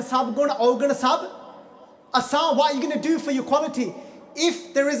Sahib Sab Gun Augana Sab? Asa, what are you going to do for your quality?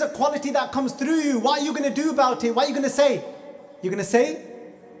 If there is a quality that comes through you, what are you going to do about it? What are you going to say? You're going to say,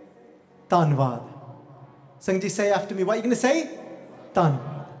 Tanvad. Sanghji, say after me. What are you going to say?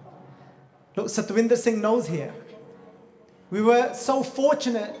 Tanvad. Look, Satwinder Singh knows here. We were so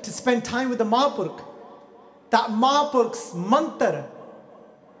fortunate to spend time with the Mahaprabhu. That Mahaprabhu's mantra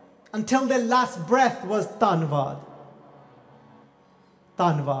until their last breath was Tanvad.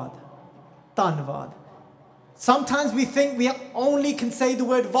 Tanvad. Tanvad. Sometimes we think we only can say the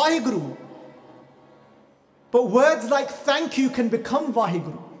word Vaheguru. But words like thank you can become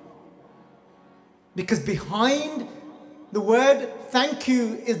Vaheguru. Because behind The word thank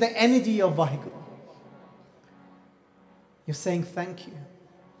you is the energy of Vaheguru. You're saying thank you.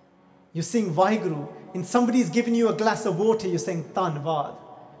 You're saying Vaheguru. And somebody's giving you a glass of water, you're saying Tanvad.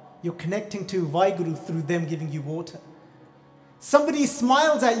 You're connecting to Vaheguru through them giving you water. Somebody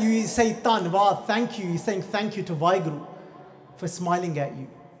smiles at you, you say Tanvad, thank you. You're saying thank you to Vaheguru for smiling at you.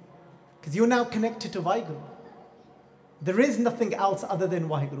 Because you're now connected to Vaheguru. There is nothing else other than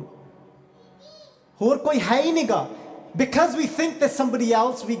Vaheguru. Hor koi hai hi naga. Because we think there's somebody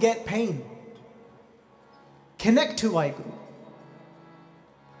else, we get pain. Connect to Vaheguru.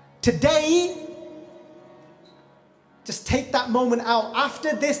 Today, just take that moment out.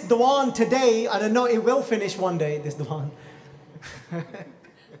 After this Diwan today, and I know it will finish one day, this Diwan.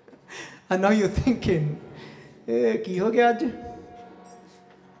 I know you're thinking, ki ho gaya aaj?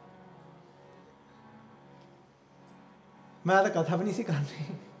 मैं तो कथा भी नहीं सी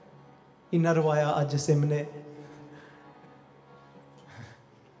करनी इन्ना रवाया अज SIM ने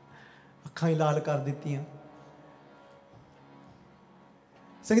अखां ही लाल कर दित्तियां.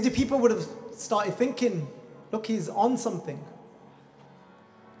 So people would have started thinking, look, he's on something.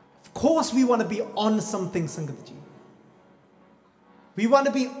 Of course we want to be on something, Sangat ji. We want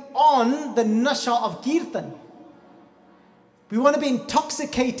to be on the nasha of Kirtan. We want to be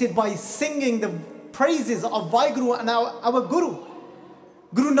intoxicated by singing the praises of Vaheguru and our Guru.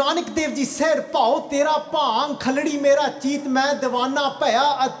 Guru Nanak Dev Ji said, Pao tera pang khaladi mera cheet main diwana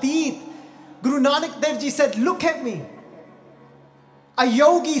paya ateet. Guru Nanak Dev Ji said, look at me. A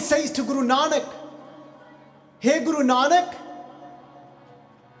yogi says to Guru Nanak, hey Guru Nanak,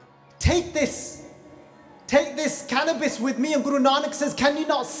 take this cannabis with me. And Guru Nanak says, can you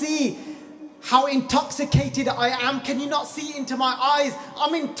not see how intoxicated I am? Can you not see into my eyes?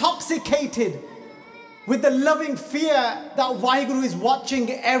 I'm intoxicated with the loving fear that Vaheguru is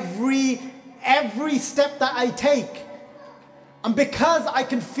watching every step that I take. And because I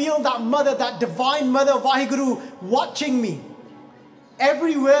can feel that mother, that divine mother Vaheguru watching me.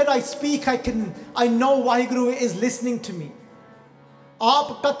 Every word I speak, I know Vaheguru is listening to me.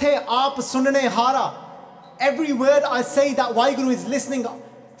 Aap kathe, aap sunne hara. Every word I say that Vaheguru is listening.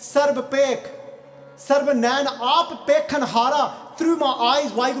 Sarb pek, sarb nan, aap pekhan hara. Through my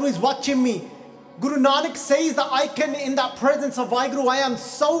eyes, Vaheguru is watching me. Guru Nanak says that I can, in that presence of Vaheguru, I am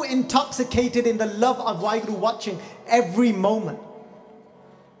so intoxicated in the love of Vaheguru watching every moment.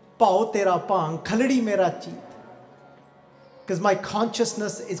 Pao tera pang, khaladi mera cheet. Because my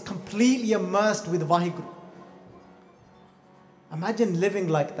consciousness is completely immersed with Vaheguru. Imagine living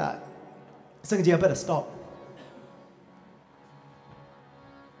like that. Sangaji, I better stop.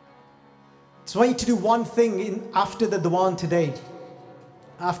 So I want you to do one thing after the Diwan today,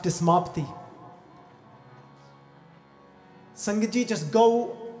 after Samapti. Sangaji, just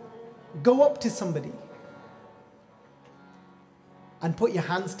go up to somebody and put your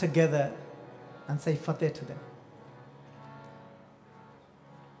hands together and say Fateh to them.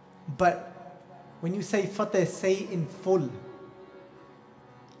 But when you say Fateh, say in full.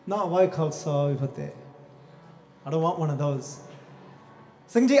 Not why Khalsa Fateh. I don't want one of those.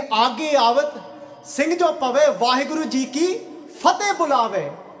 Singh ji aage avat, Singh jo pave Vaheguru ji ki Fateh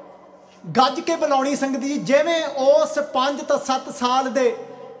bulave. ਗੱਜ ਕੇ ਬੁਲਾਉਣੀ ਸੰਗਤ ਜੀ ਜਿਵੇਂ ਉਸ 5 ਤੋਂ 7 ਸਾਲ ਦੇ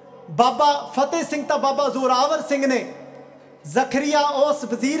ਬਾਬਾ ਫਤਿਹ ਸਿੰਘ ਤਾਂ ਬਾਬਾ ਜ਼ੋਰਾਵਰ ਸਿੰਘ ਨੇ ਜ਼ਖਰੀਆ ਉਸ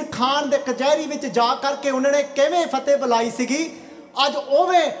ਵਜ਼ੀਰ ਖਾਨ ਦੇ ਕਚਹਿਰੀ ਵਿੱਚ ਜਾ ਕਰਕੇ ਉਹਨਾਂ ਨੇ ਕਿਵੇਂ ਫਤਿਹ ਬੁਲਾਈ ਸੀਗੀ ਅੱਜ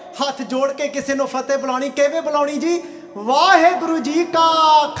ਉਵੇਂ ਹੱਥ ਜੋੜ ਕੇ ਕਿਸੇ ਨੂੰ ਫਤਿਹ ਬੁਲਾਉਣੀ ਕਿਵੇਂ ਬੁਲਾਉਣੀ ਜੀ ਵਾਹਿਗੁਰੂ ਜੀ ਕਾ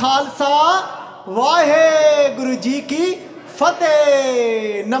ਖਾਲਸਾ ਵਾਹਿਗੁਰੂ ਜੀ ਕੀ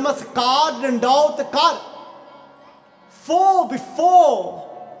ਫਤਿਹ ਨਮਸਕਾਰ ਡੰਡੌਤ ਕਰ fall before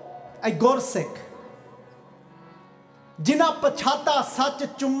a Gursik. Jina pachata sach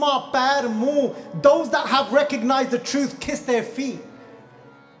chumma pair mu. Those that have recognized the truth kiss their feet.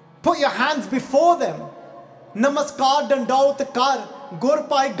 Put your hands before them. Namaskar dandaut kar.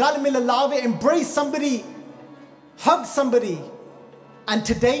 Gurpai gal milalave. Embrace somebody. Hug somebody. And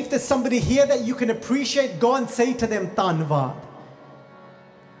today if there's somebody here that you can appreciate, go and say to them Tanvad.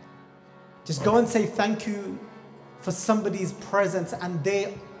 Just go and say thank you for somebody's presence and they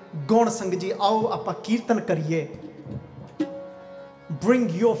Gaun Sangat ji, aao apa kirtan kariye. Bring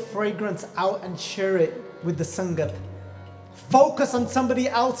your fragrance out and share it with the Sangat. Focus on somebody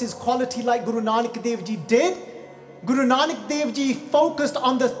else's quality like Guru Nanak Dev Ji did. Guru Nanak Dev Ji focused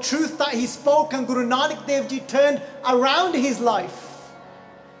on the truth that he spoke and Guru Nanak Dev Ji turned around his life.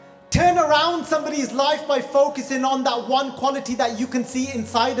 Turn around somebody's life by focusing on that one quality that you can see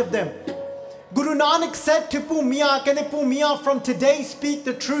inside of them. Guru Nanak said to Pumia, from today speak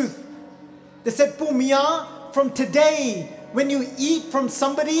the truth. They said, Pumia, from today, when you eat from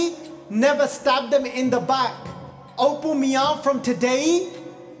somebody, never stab them in the back. Open me out from today,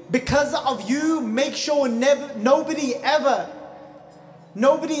 because of you, make sure nobody ever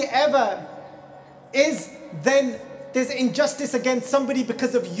is, then there's injustice against somebody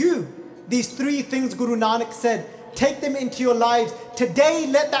because of you. These 3 things Guru Nanak said, take them into your lives. Today,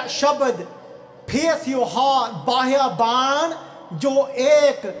 let that shabad pierce your heart. Bahya baan jo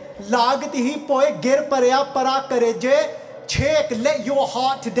ek lagat hi poe gir parya para kare je chek. Let your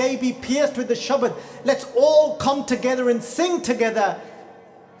heart today be pierced with the shabad. Let's all come together and sing together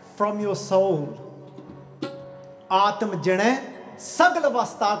from your soul. Atam jane sagal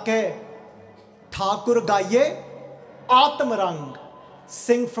vasta ke Thakur gaye Atam rang.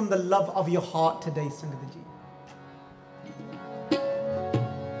 Sing from the love of your heart today, Sangat ji.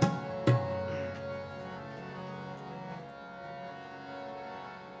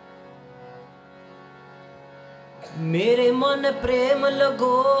 मेरे मन प्रेम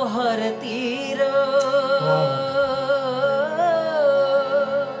लगो हर तीर,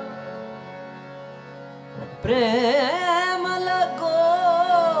 प्रेम लगो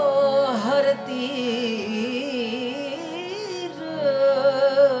हर तीर,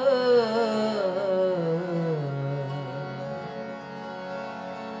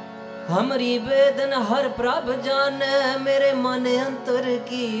 हमारी वेदन हर प्रभ जाने मेरे मन अंतर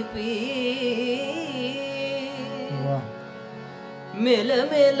की पीर। मिल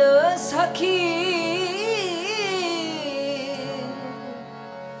मिल सखी,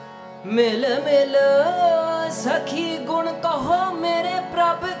 मिल मिल सखी गुण कहो मेरे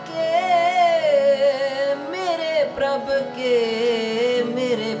प्रभ के, मेरे प्रभ के,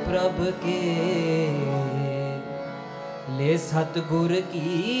 मेरे प्रभ के। ले सतगुर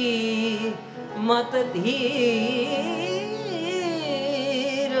की मत धीर,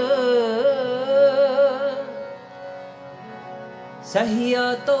 सहिया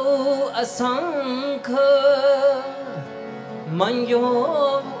तो असंख मंजो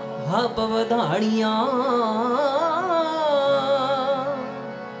हब वधाड़ियाँ,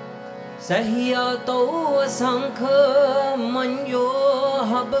 सहिया तो असंख मंजो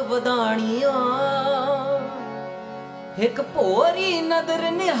हब वधाड़ियाँ। एक पोरी नदर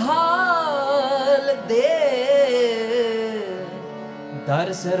निहाल दे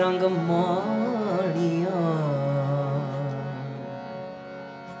दर्श रंग माड़ियाँ,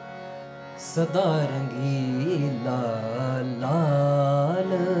 सदा रंगीला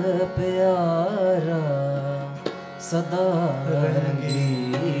लाल प्यारा, सदा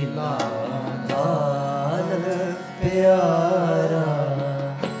रंगीला लाल प्यारा,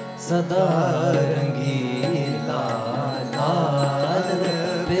 सदा रंगीला लाल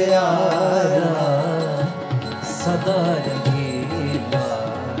प्यारा, सदा रंगीला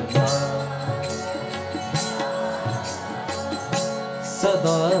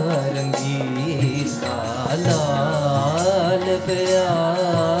सदा रंगीला लाल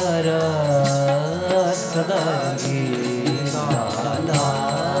प्यारा, सदा रंगीला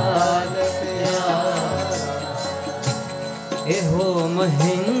लाल प्यारा। एहो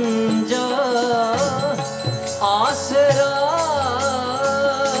महिंजा आसरा,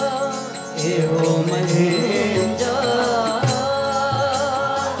 एहो महिंजा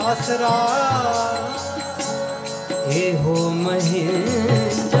आसरा, एहो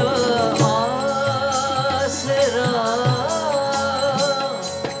महिंजा आसरा,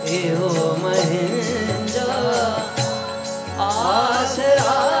 एहो महिंजा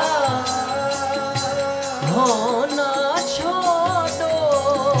आसरा। हो ना छोड़ो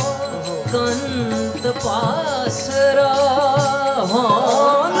कंत पासरा, हो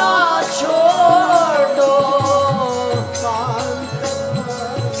ना छोड़ो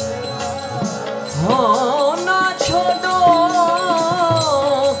हो ना छोड़ो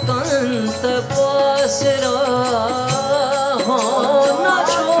कंत पासरा, हो ना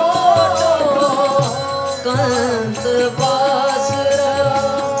छोड़ो कंत पासरा।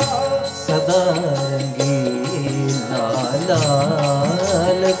 सदा रंगीला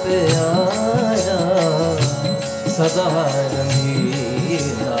लाल प्यारा, सदा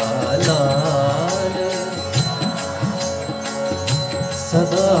रंगीला लाल,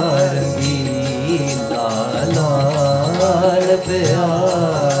 सदा रंगीला लाल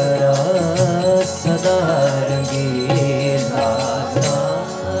प्यारा, सदा रंगीला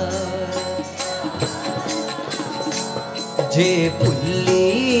लाल। जे भुल्ली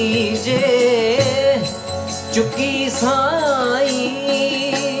जे चुकी साई,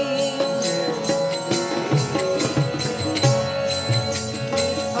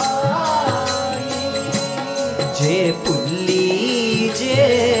 जे भुल्ली जे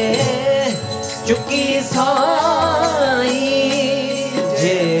चुकी साई,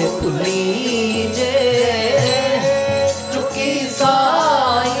 जे भुल्ली जे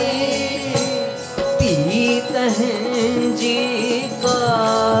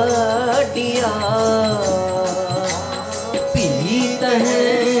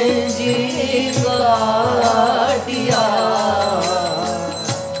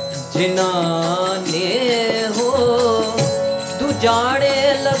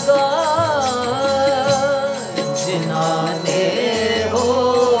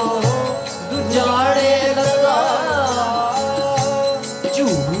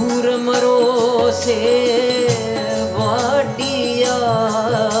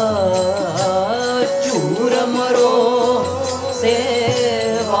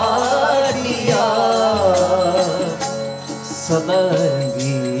सदा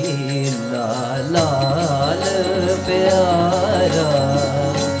रंगीला लाल प्यारा,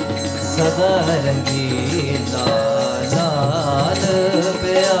 सदा रंगीला लाल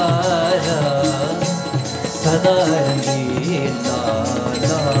प्यारा, सदा रंगीला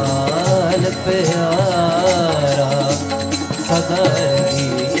लाल प्यारा, सदा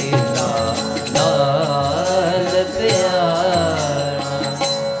रंगीला लाल प्यारा।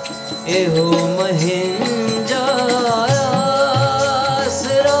 एहो महिंजा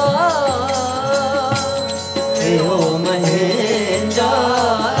आसरा, एहो महिंजा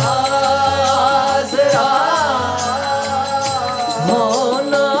आसरा, हो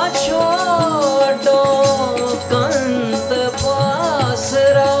ना छोड़ो कंत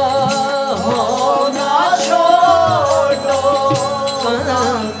पासरा, हो ना छोड़ो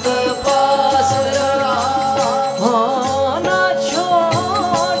कंत पासरा, हो ना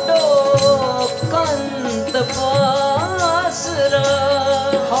छोड़ो कंत पासरा,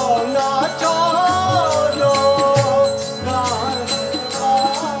 हो ना छोड़ो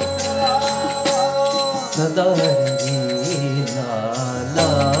सदा रंगीला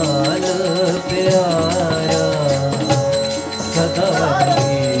लाल प्यारा, सदा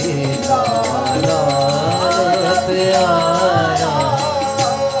रंगीला लाल प्यारा,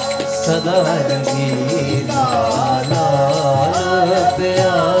 सदा रंगीला लाल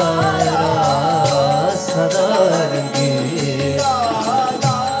प्यारा, सदा रंगीला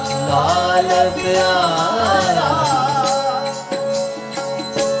लाल प्यारा।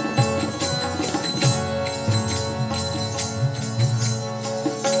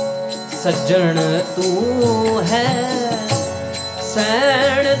 सज्जन तू है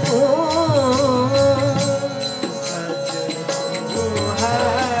सैन तू,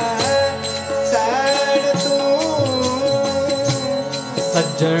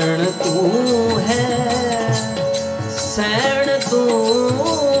 सज्जन तू है सैन तू,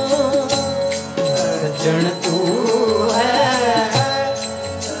 सज्जन तू है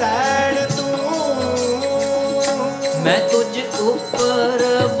सैन तू, मैं तुझ ऊपर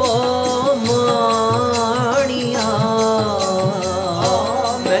बहुमानिया,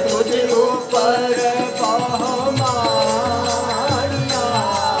 मैं तुझ ऊपर बहुमानिया,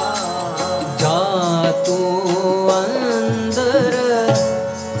 जा तू अंदर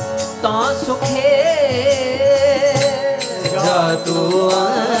ता सुखे, जा तू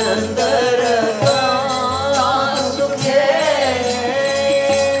अंदर ता सुखे,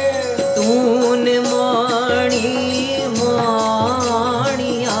 तूने माणी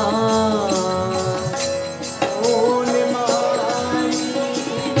माणिया, तूने माणी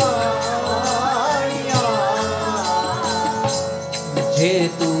माणिया, जे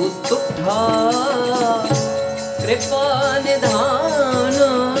तू तुठा कृपा निधान,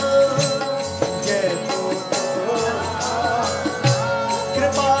 जे तू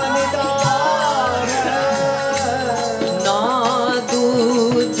कृपा निधान, ना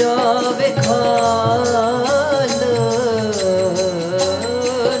दूजा विखाल,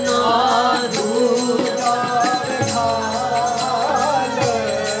 ना दूजा खाल,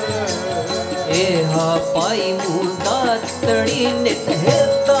 एहा पाई मुदा तड़ी नित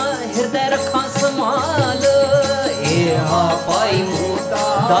हृदय रखा समाल, एहा पाई मुदा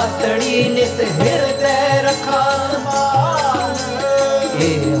दातड़ी नित हृदय रखा माल,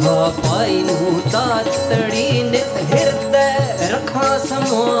 एहा पाई मुदा तड़ी नित हृदय रखा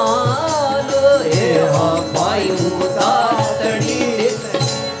समाल, एहा पाई मुदा तड़ी नित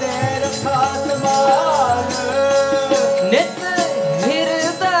तेर खास माल, नित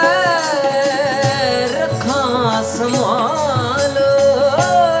हृदय रखा समाल,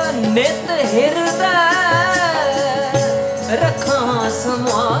 नित हृदय रखा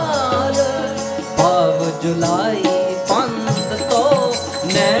समाल, पाव जुलाई पंत तो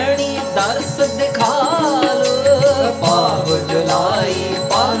नैणी दर्श दिखाल, पाव जुलाई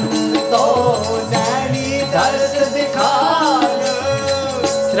पंत तो नैनी दर्श दिखाल,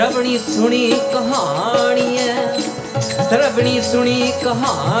 श्रवणी सुनी कहानियां, श्रवणी सुनी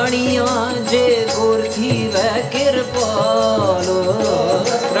कहानियां, जे गुर थी वह कृपाल,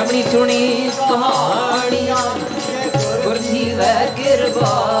 श्रवणी सुनी कहानियां, गुर थी वह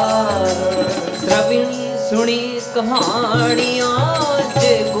कृपाल, श्रवणी सुनी कहानियां,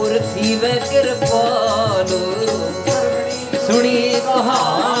 जे गुर थी वह कृपाल, सुनी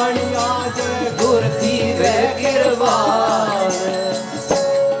कहानियां, जे गुर थी वह कृपाल।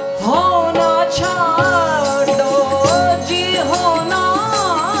 हो ना छोड़ो जी, हो ना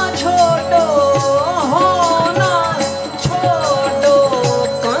छोड़ो, हो ना छोड़ो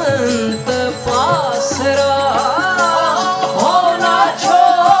कंत पासरा, हो ना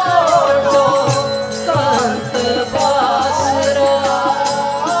छोड़ो कंत पासरा।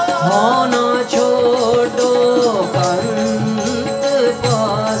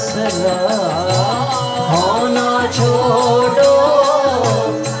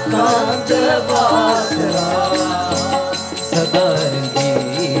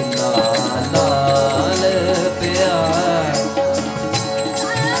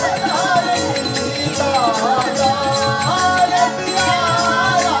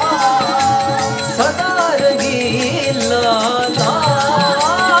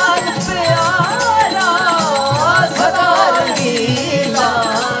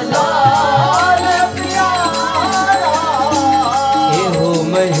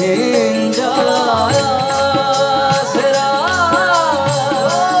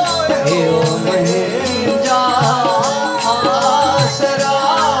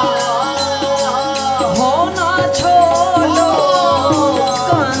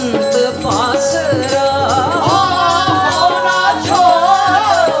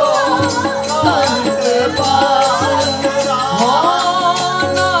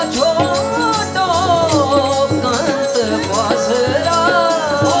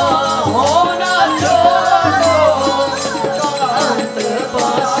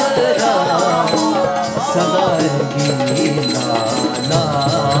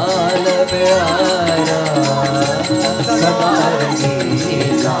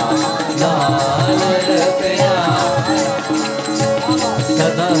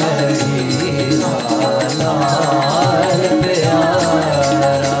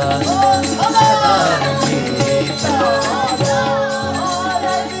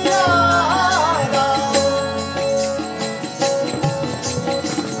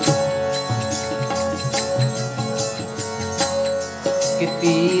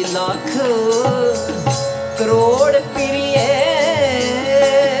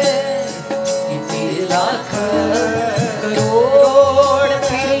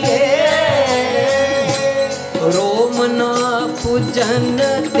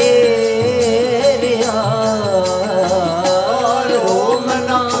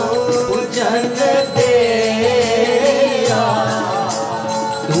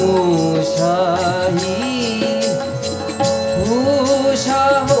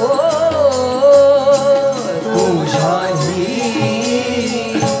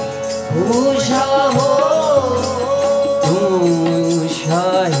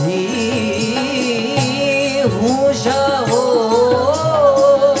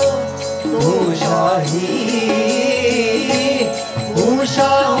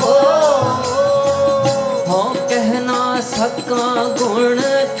 बादशाह हो कह ना सका गुण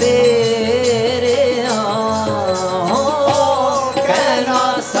तेरे कह ना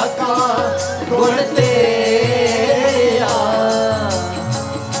सका गुण तेरे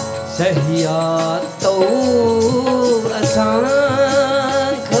सहिया तो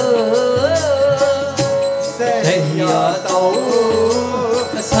असंख सहिया तो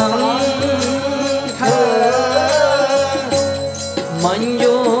असंख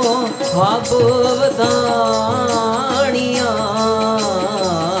मंजो हब वदानिया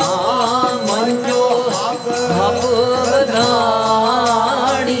मंजो हब वदानिया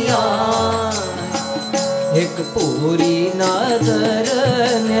एक पूरी नजर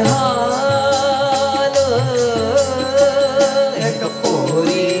निहाल एक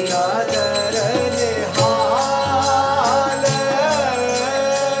पूरी नजर निहाल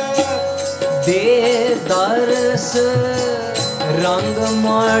दे दरस रंग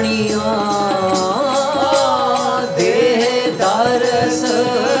माणिया दे दरस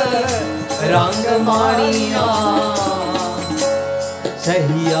रंग माणिया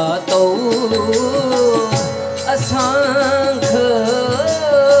सहिया तो असंख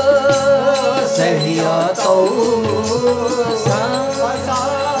सहिया तो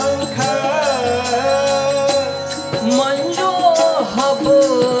असंख मंजो हब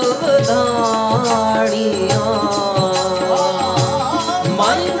दाणिया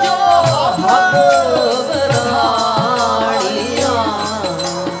मंजो हब दाणिया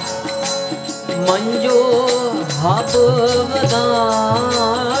मंजो हब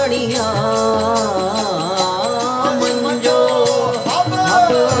दाणिया मंजो हब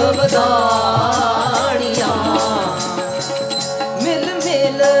दाणिया मिल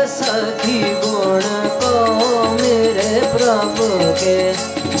मिल सखी गुण को मेरे प्रभु के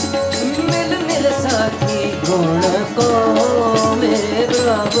मिल मिल सखी गुण को मेरे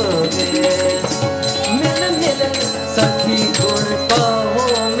प्रभु के मिल मिल सखी गुण को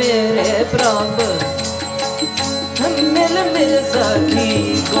मेरे प्रभु मिल मिल सखी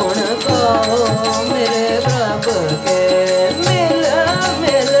गुण को मेरे प्रभु के मिल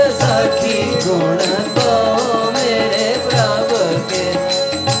मिल सखी गुण को मेरे प्रभु के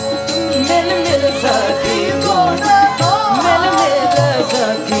मिल मिल सखी गुण मिल मिल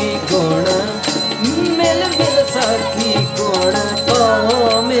सखी गुण मिल मिल सखी गुण को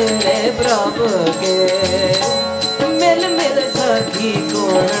मेरे प्रभु के मिल मिल सखी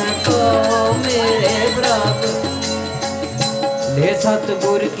गुण को मेरे प्रभु ले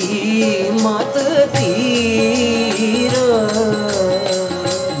सतगुर की मत तीर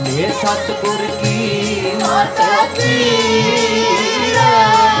ले सतगुर की मत तीर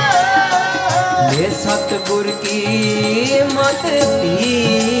ले सतगुर की मत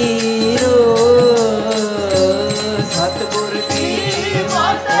तीर सतगुर की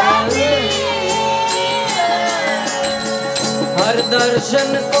मत हर दर्शन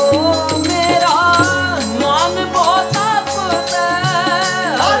को मेरा मान बहुत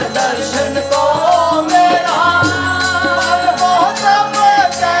हर दर्शन को मेरा मन बहुत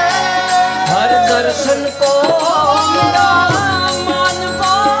हर दर्शन को मेरा मन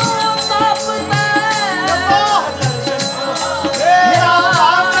बहुत मेरा बहुत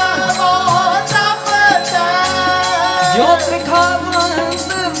जो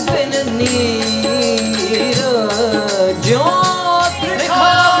त्रिखावंत बिन नीर जो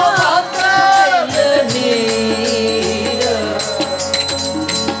त्रिखावंत बिन नीर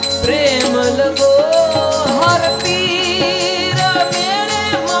प्रेम लगो हर पीर मेरे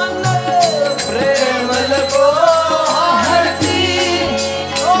मन प्रेम लगो हर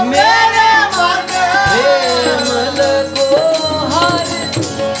पीर मेरे मन प्रेम लगो हर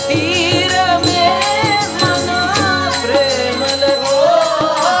पीर मेरे मन प्रेम लगो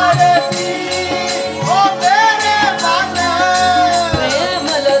हर पीर मेरे मन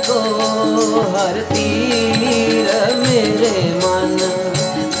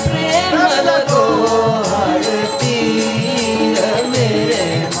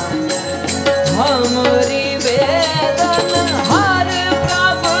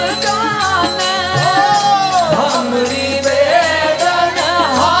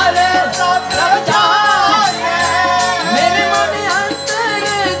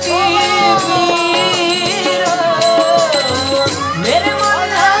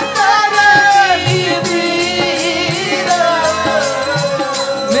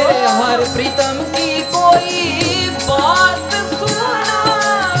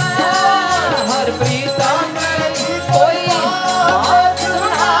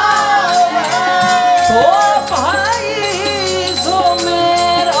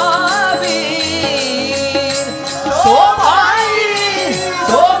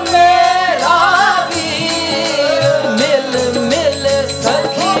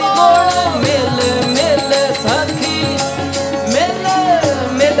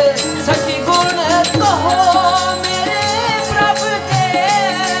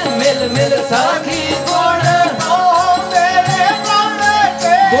मिल सखी गुण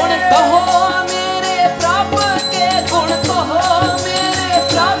गुण कहो मेरे प्रभ के गुण कहो मेरे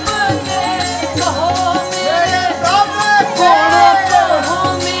प्रभ के कहो मेरे प्रभ गुण कहो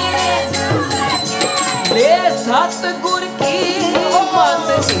मेरे ले सतगुर की मत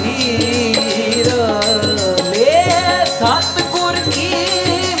धीर ले सतगुर की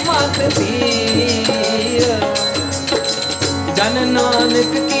मत धीर जन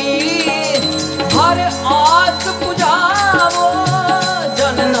नानक की हर आस पुजावो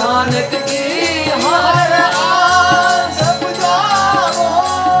जन नानक की हर आस पुजावो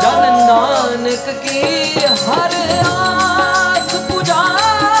जन नानक की हर आस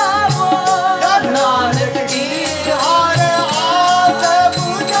पुजावो जन नानक की हर आस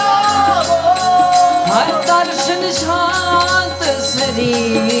पुजावो हर दर्शन शांत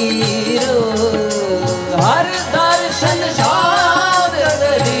शरीर हर दर्शन शांत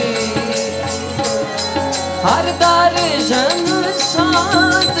शरीर हर दर्शन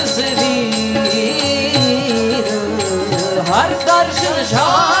शांत शरीर हर दर्शन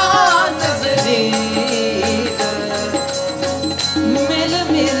शांत शरीर मिल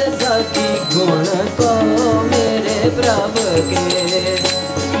मिल सखी गुण को मेरे प्रभु के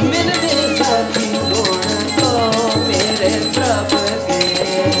मिल मिल सखी गुण को मेरे प्रभु के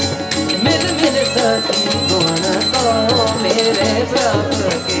मिल मिल सखी गुण को मेरे प्रभु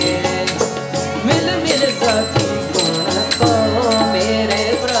के मिल मिल सखी गुण को मेरे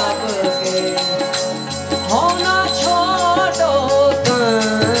प्रभु के हो ना छोड़ो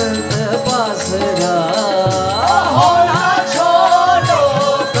कंत पासरा हो ना छोड़ो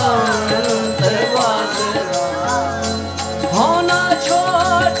कंत पासरा हो ना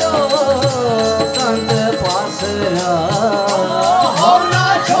छोड़ो कंत पासरा हो ना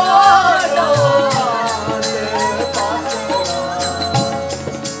छोड़ो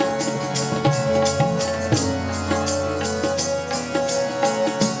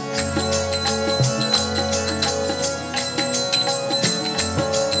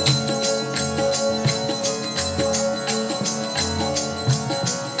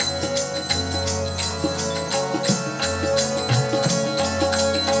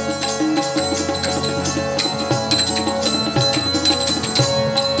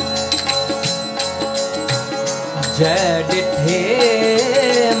जय डिठे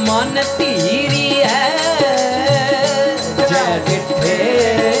मन धीरी है जय डिठे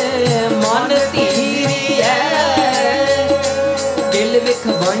मन धीरी है दिल विख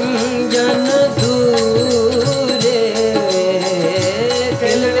भंजन दूरे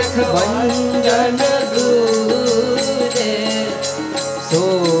दिल विख भंजन दूरे सो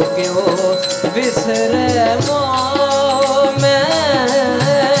क्यों विसरे मोह में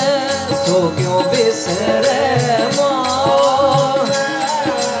सो क्यों विसरे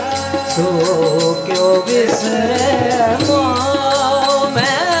सो क्यों विसरे मोह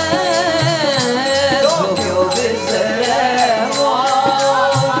में सो क्यों विसरे मोह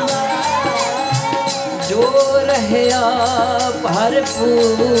जो रहया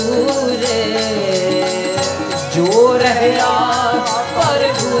भरपूरे जो रहया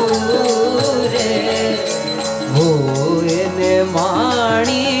भरपूरे होए ने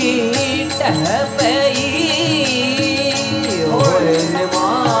माणी टह पई होए ने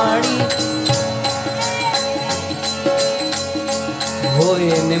माणी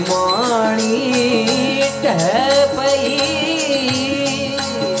होए ने माणी टह पई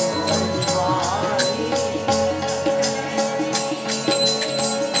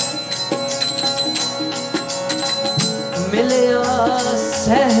मिलया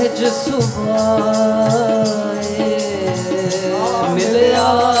सहज सुभाए मिलया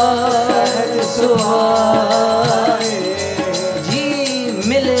सहज सुभाए जी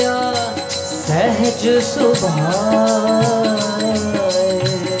मिलया सहज सुभाए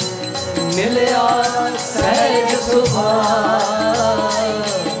मिलया सहज सुभाए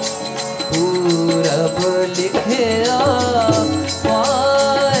पूरब लिखया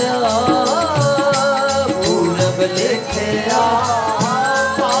पाया पूरब लिखया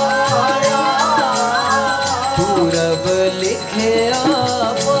पाया पूरब लिखया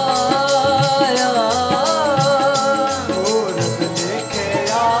पाया पूरब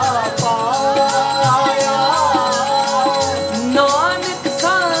लिखया पाया नानक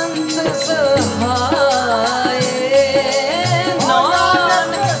संत सहाय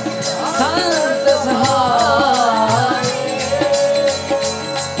नानक संत सहाय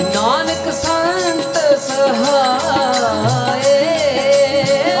नानक संत सहाय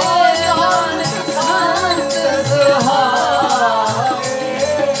नानक संत सहाय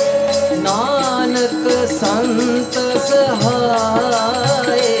नानक संत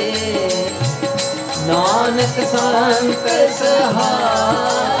सहाय ਨਾਨਕ ਸੰਤ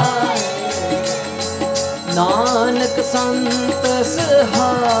ਸਹਾਇ, ਨਾਨਕ ਸੰਤ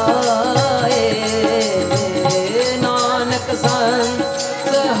ਸਹਾਇ, ਨਾਨਕ ਸੰਤ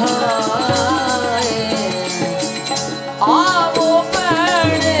ਸਹਾਇ। ਆਵੋ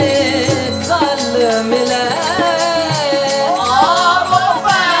ਭੈਣੇ ਗੱਲ ਮਿਲੈ, ਆਵੋ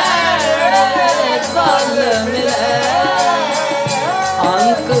ਭੈਣੇ ਗੱਲ ਮਿਲੈ,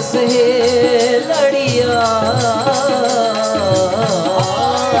 ਅੰਕ ਸਹੇਲੜੀਆ,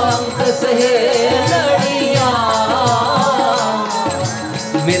 ਅੰਕ ਸਹੇਲੜੀਆ,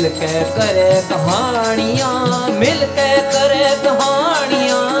 ਮਿਲ ਕੇ ਕਰੇ ਕਹਾਣੀਆਂ, ਮਿਲ ਕੇ ਕਰੇ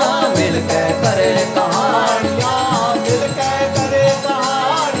ਕਹਾਣੀਆਂ, ਮਿਲ ਕੇ ਕਰੇ ਕਹਾਣੀਆਂ, ਮਿਲ ਕੇ ਕਰੇ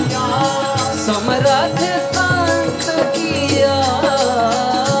ਕਹਾਣੀਆਂ। ਸਮਰੱਥ ਕੰਤ ਕੀਆ,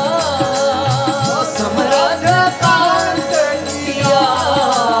 ਸਮਰੱਥ ਕੰਤ ਕੀਆ,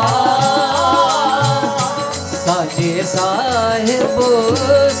 ਸਾਚੇ ਸਾਹਿਬ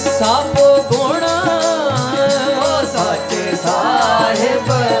ਸਭ ਗੁਣ, ਸਾਚੇ ਸਾਹਿਬ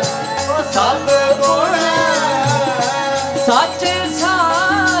ਸਭ ਗੁਣ, ਸਾਚੇ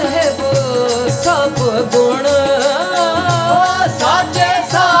ਸਾਹਿਬ ਸਭ ਗੁਣ, ਸਾਚੇ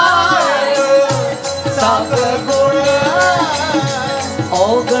ਸਾਹਿਬ ਸਭ ਗੁਣ,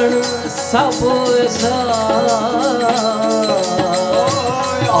 ਔਗਣ ਸਭ ਸਾ,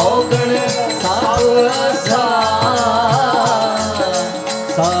 ਔਗਣ ਸਭ ਸਾ,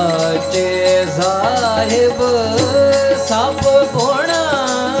 ਸਾਚੇ ਸਾਹਿਬ ਸਭ ਗੁਣ,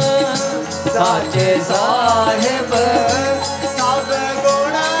 ਸਾਚੇ ਸਾਹਿਬ ਸਭ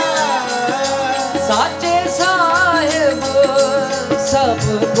ਗੁਣ, ਸਾਚੇ ਸਾਹਿਬ ਸਭ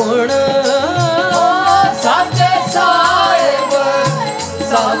ਗੁਣ, ਸਾਚੇ ਸਾਹਿਬ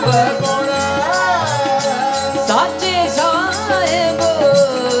ਸਭ ਗੁਣ, ਸਾਚੇ ਸਾਹਿਬ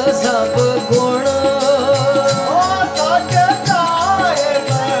ਸਭ ਗੁਣ, ਸਾਚੇ ਸਾਹਿਬ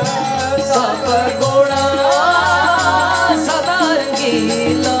ਸਭ ਗੁਣ, ਸਦਾ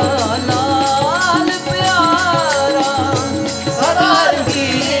ਰੰਗੀਲਾ ਲਾਲ ਪਿਆਰਾ, ਸਦਾ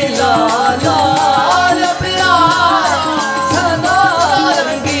ਰੰਗੀਲਾ ਲਾਲ ਪਿਆਰਾ, ਸਦਾ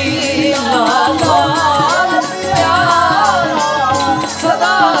ਰੰਗੀਲਾ ਲਾਲ ਪਿਆਰਾ,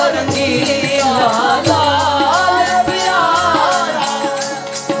 ਸਦਾ ਰੰਗੀਲਾ ਲਾਲ ਪਿਆਰਾ,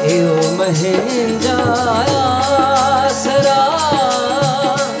 ਏਓ ਮਹਿੰਜਾ ਆਸਰਾ,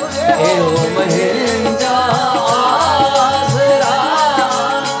 ਏਓ ਮਹਿੰਜਾ ਆਸਰਾ,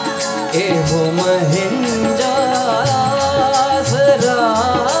 ਏਹੋ ਮਹਿੰਜਾ ਆਸਰਾ,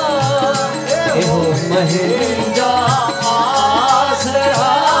 ਏਹੋ ਮਹਿੰਜਾ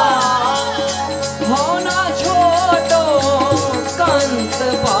ਆਸਰਾ, ਹੋ ਨਾ ਛੋਟੋ ਕੰਤ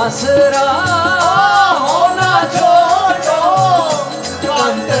ਪਾਸਰਾ, ਹੋ ਨਾ ਛੋਟੋ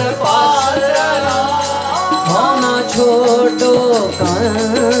ਕੰਤ ਪਾਸਰਾ, ਹੋ ਨਾ ਛੋਟੋ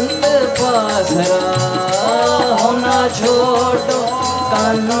ਕੰਤ ਪਾਸਰਾ, ਹੋ ਨਾ ਛੋਟੋ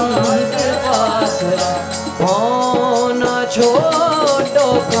ਕੰਤ ਪਾਸਰਾ, ਹੋ ਨਾ ਛੋਟੋ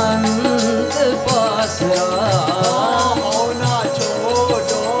ਕੰਤ ਪਾਸਰਾ, ਹੋ ਨਾ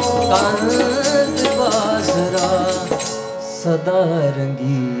ਛੋਟੋ ਕੰਤ ਪਾਸਰਾ, ਸਦਾ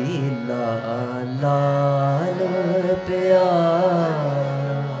ਰੰਗੀਲਾ ਲਾਲ ਪਿਆਰਾ,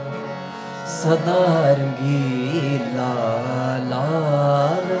 ਸਦਾ ਰੰਗੀਲਾ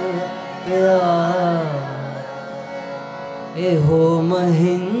ਲਾਲ ਪਿਆਰਾ, ਇਹੋ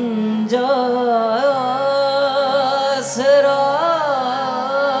ਮਹਿੰਜਾ ਆਸਰਾ,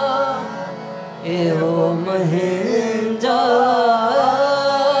 ਇਹੋ ਮਹਿੰਜਾ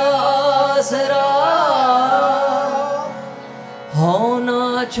ਆਸਰਾ, ਹੋ ਨਾ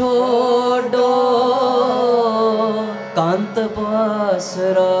ਛੋਡੋ ਕੰਤ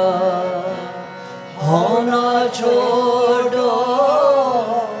ਪਾਸਰਾ, ਹੋ ਨਾ ਛੋਡੋ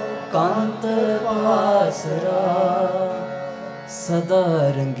ਕੰਤ ਪਾਸਰਾ, ਸਦਾ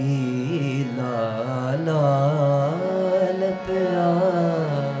ਰੰਗੀਲਾ ਲਾਲ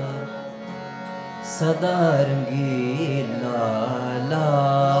ਪਿਆਰਾ, ਸਦਾ ਰੰਗੀਲਾ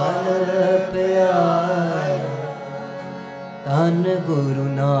ਲਾਲ ਪਿਆਰਾ, ਧੰਨ ਗੁਰੂ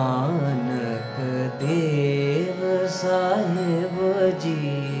ਨਾਨਕ ਦੇਵ ਸਾਹਿਬ ਜੀ,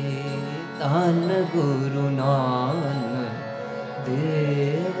 ਧੰਨ ਗੁਰੂ ਨਾਨਕ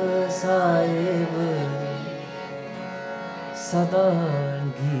ਦੇਵ ਸਾਹਿਬ, ਸਦਾ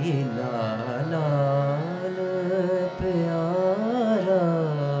ਰੰਗੀਲਾ ਲਾਲ ਪਿਆਰਾ,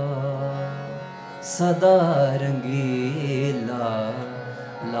 ਸਦਾ ਰੰਗੀਲਾ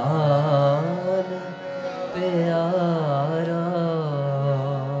ਲਾਲ ਪਿਆਰਾ।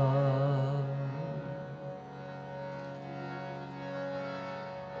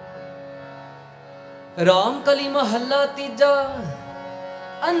 राम कली महला तीजा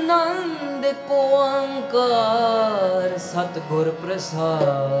आनंद को अंकार सतगुर प्रसाद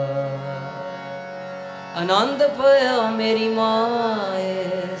आनंद पाया मेरी माए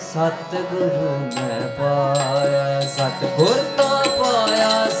सतगुरु मैं पाया सतगुर ता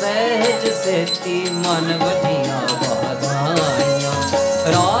पाया सहज सेती मन वधिया बाधाइयां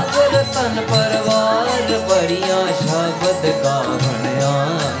राज रतन परवार बड़ियां शब्द गावण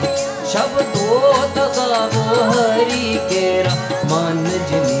आए शब्दो तगावो हरि केरा मन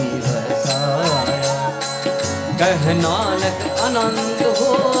जिनी वसाया कह नानक आनंद हो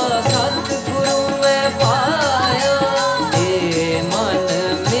सतगुरु मैं पाया हे मन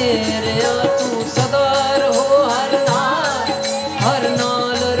मेरे तू सदा रहो हर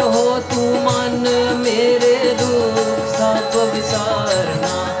नाल रहो तू मन मेरे दुख सब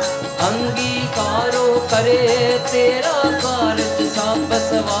विसारना अंगीकारो करे तेरा कारज सब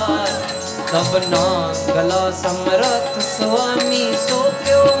सवार तब ना गला समरथ स्वामी सो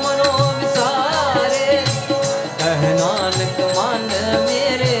क्यों मनो विसारे कह नानक मन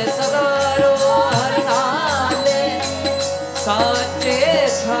मेरे सदा रो हर नाले साचे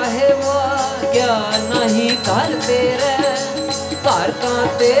साहेब क्या नहीं कर तेरे घर का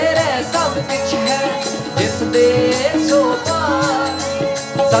तेरे सब कुछ है जिस दे सो पार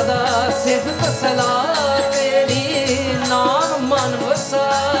सदा सिफत सलाह तेरी नाम मन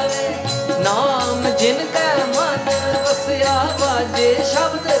वसारे नाम जिनका मन वसया बाजे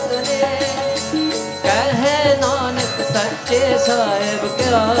शब्द तने कहे नानक सच्चे साहेब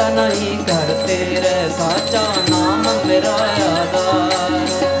क्या नहीं करते रे साचा नाम मेरा आधार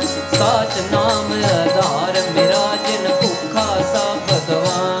साच नाम आधार मेरा जिन भूखा सा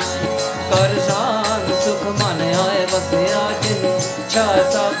भगवान कर शान सुख मन आए वसया जिन छा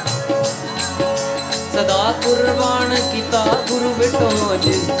सब सदा कुर्बान किता गुरु बिटो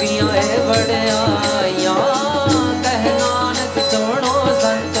जिस दियां है वड़ियाइयां कह नानक सुनो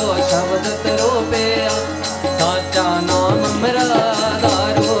संतो शब्द तरो पिया साचा नाम मेरा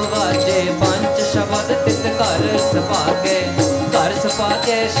दारो बाजे पंच शब्द तित घर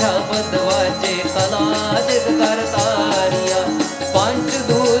सपाके शब्द वाजे कला जित कर तारिया पंच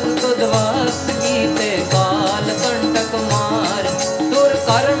दूध तुद वास गीते काल कंटक मार तुर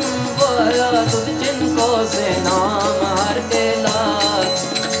कर्म वरा तुद जिनको से नाम हर के लाल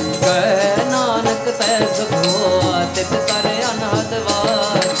कह नानक तै सुख होआ तित कर अनहद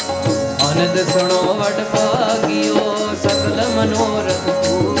वार अनद सुनो वड भागियो सकल मनोरथ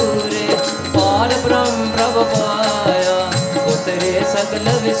पूरे पार ब्रह्म प्रभ पाया उतरे सकल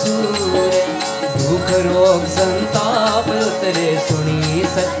विसूरे दुख रोग संताप उतरे सुनी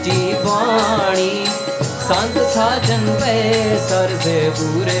सच्ची बाणी संत साजन पे सर से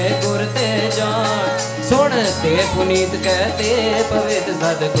पूरे गुर ते जान सुनते पुनीत कहते पवित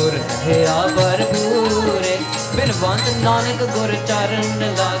सतगुर कहिया भरपूरे बिन बंद नानक गुर चरण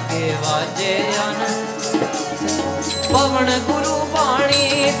लागे वाजे आनंद पवन गुरु पाणी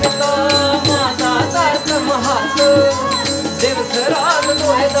पिता माता तरत महत दिवस रात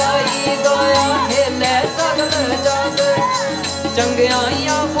दोहे दाई गाया खेले सगल जग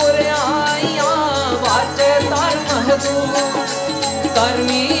चंगियाइयां बुरियाइयां वाचे तर महदू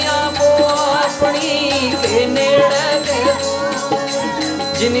करनी आपो अपनी के नेड़े के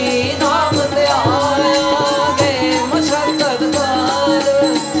जिनी नाम ते आया गे मशक्कत काल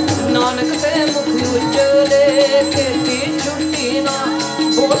नानक ते मुख उज्जले खेती छुट्टी ना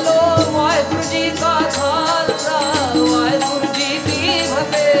बोलो वाहिगुरु जी का खालसा वाहिगुरु जी की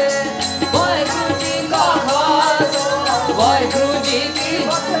फतेह वाहिगुरु जी का खालसा वाहिगुरु जी की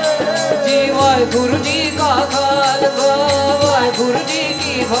जी वाहिगुरु जी का खालसा वाहिगुरु जी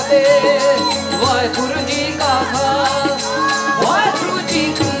की फतेह वाहिगुरु जी का खालसा वाहिगुरु जी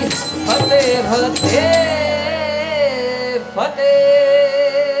की फतेह फतेह फतेह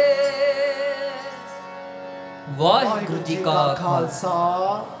वाहिगुरु जी का खालसा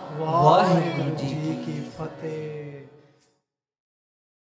वाहिगुरु जी की फतेह।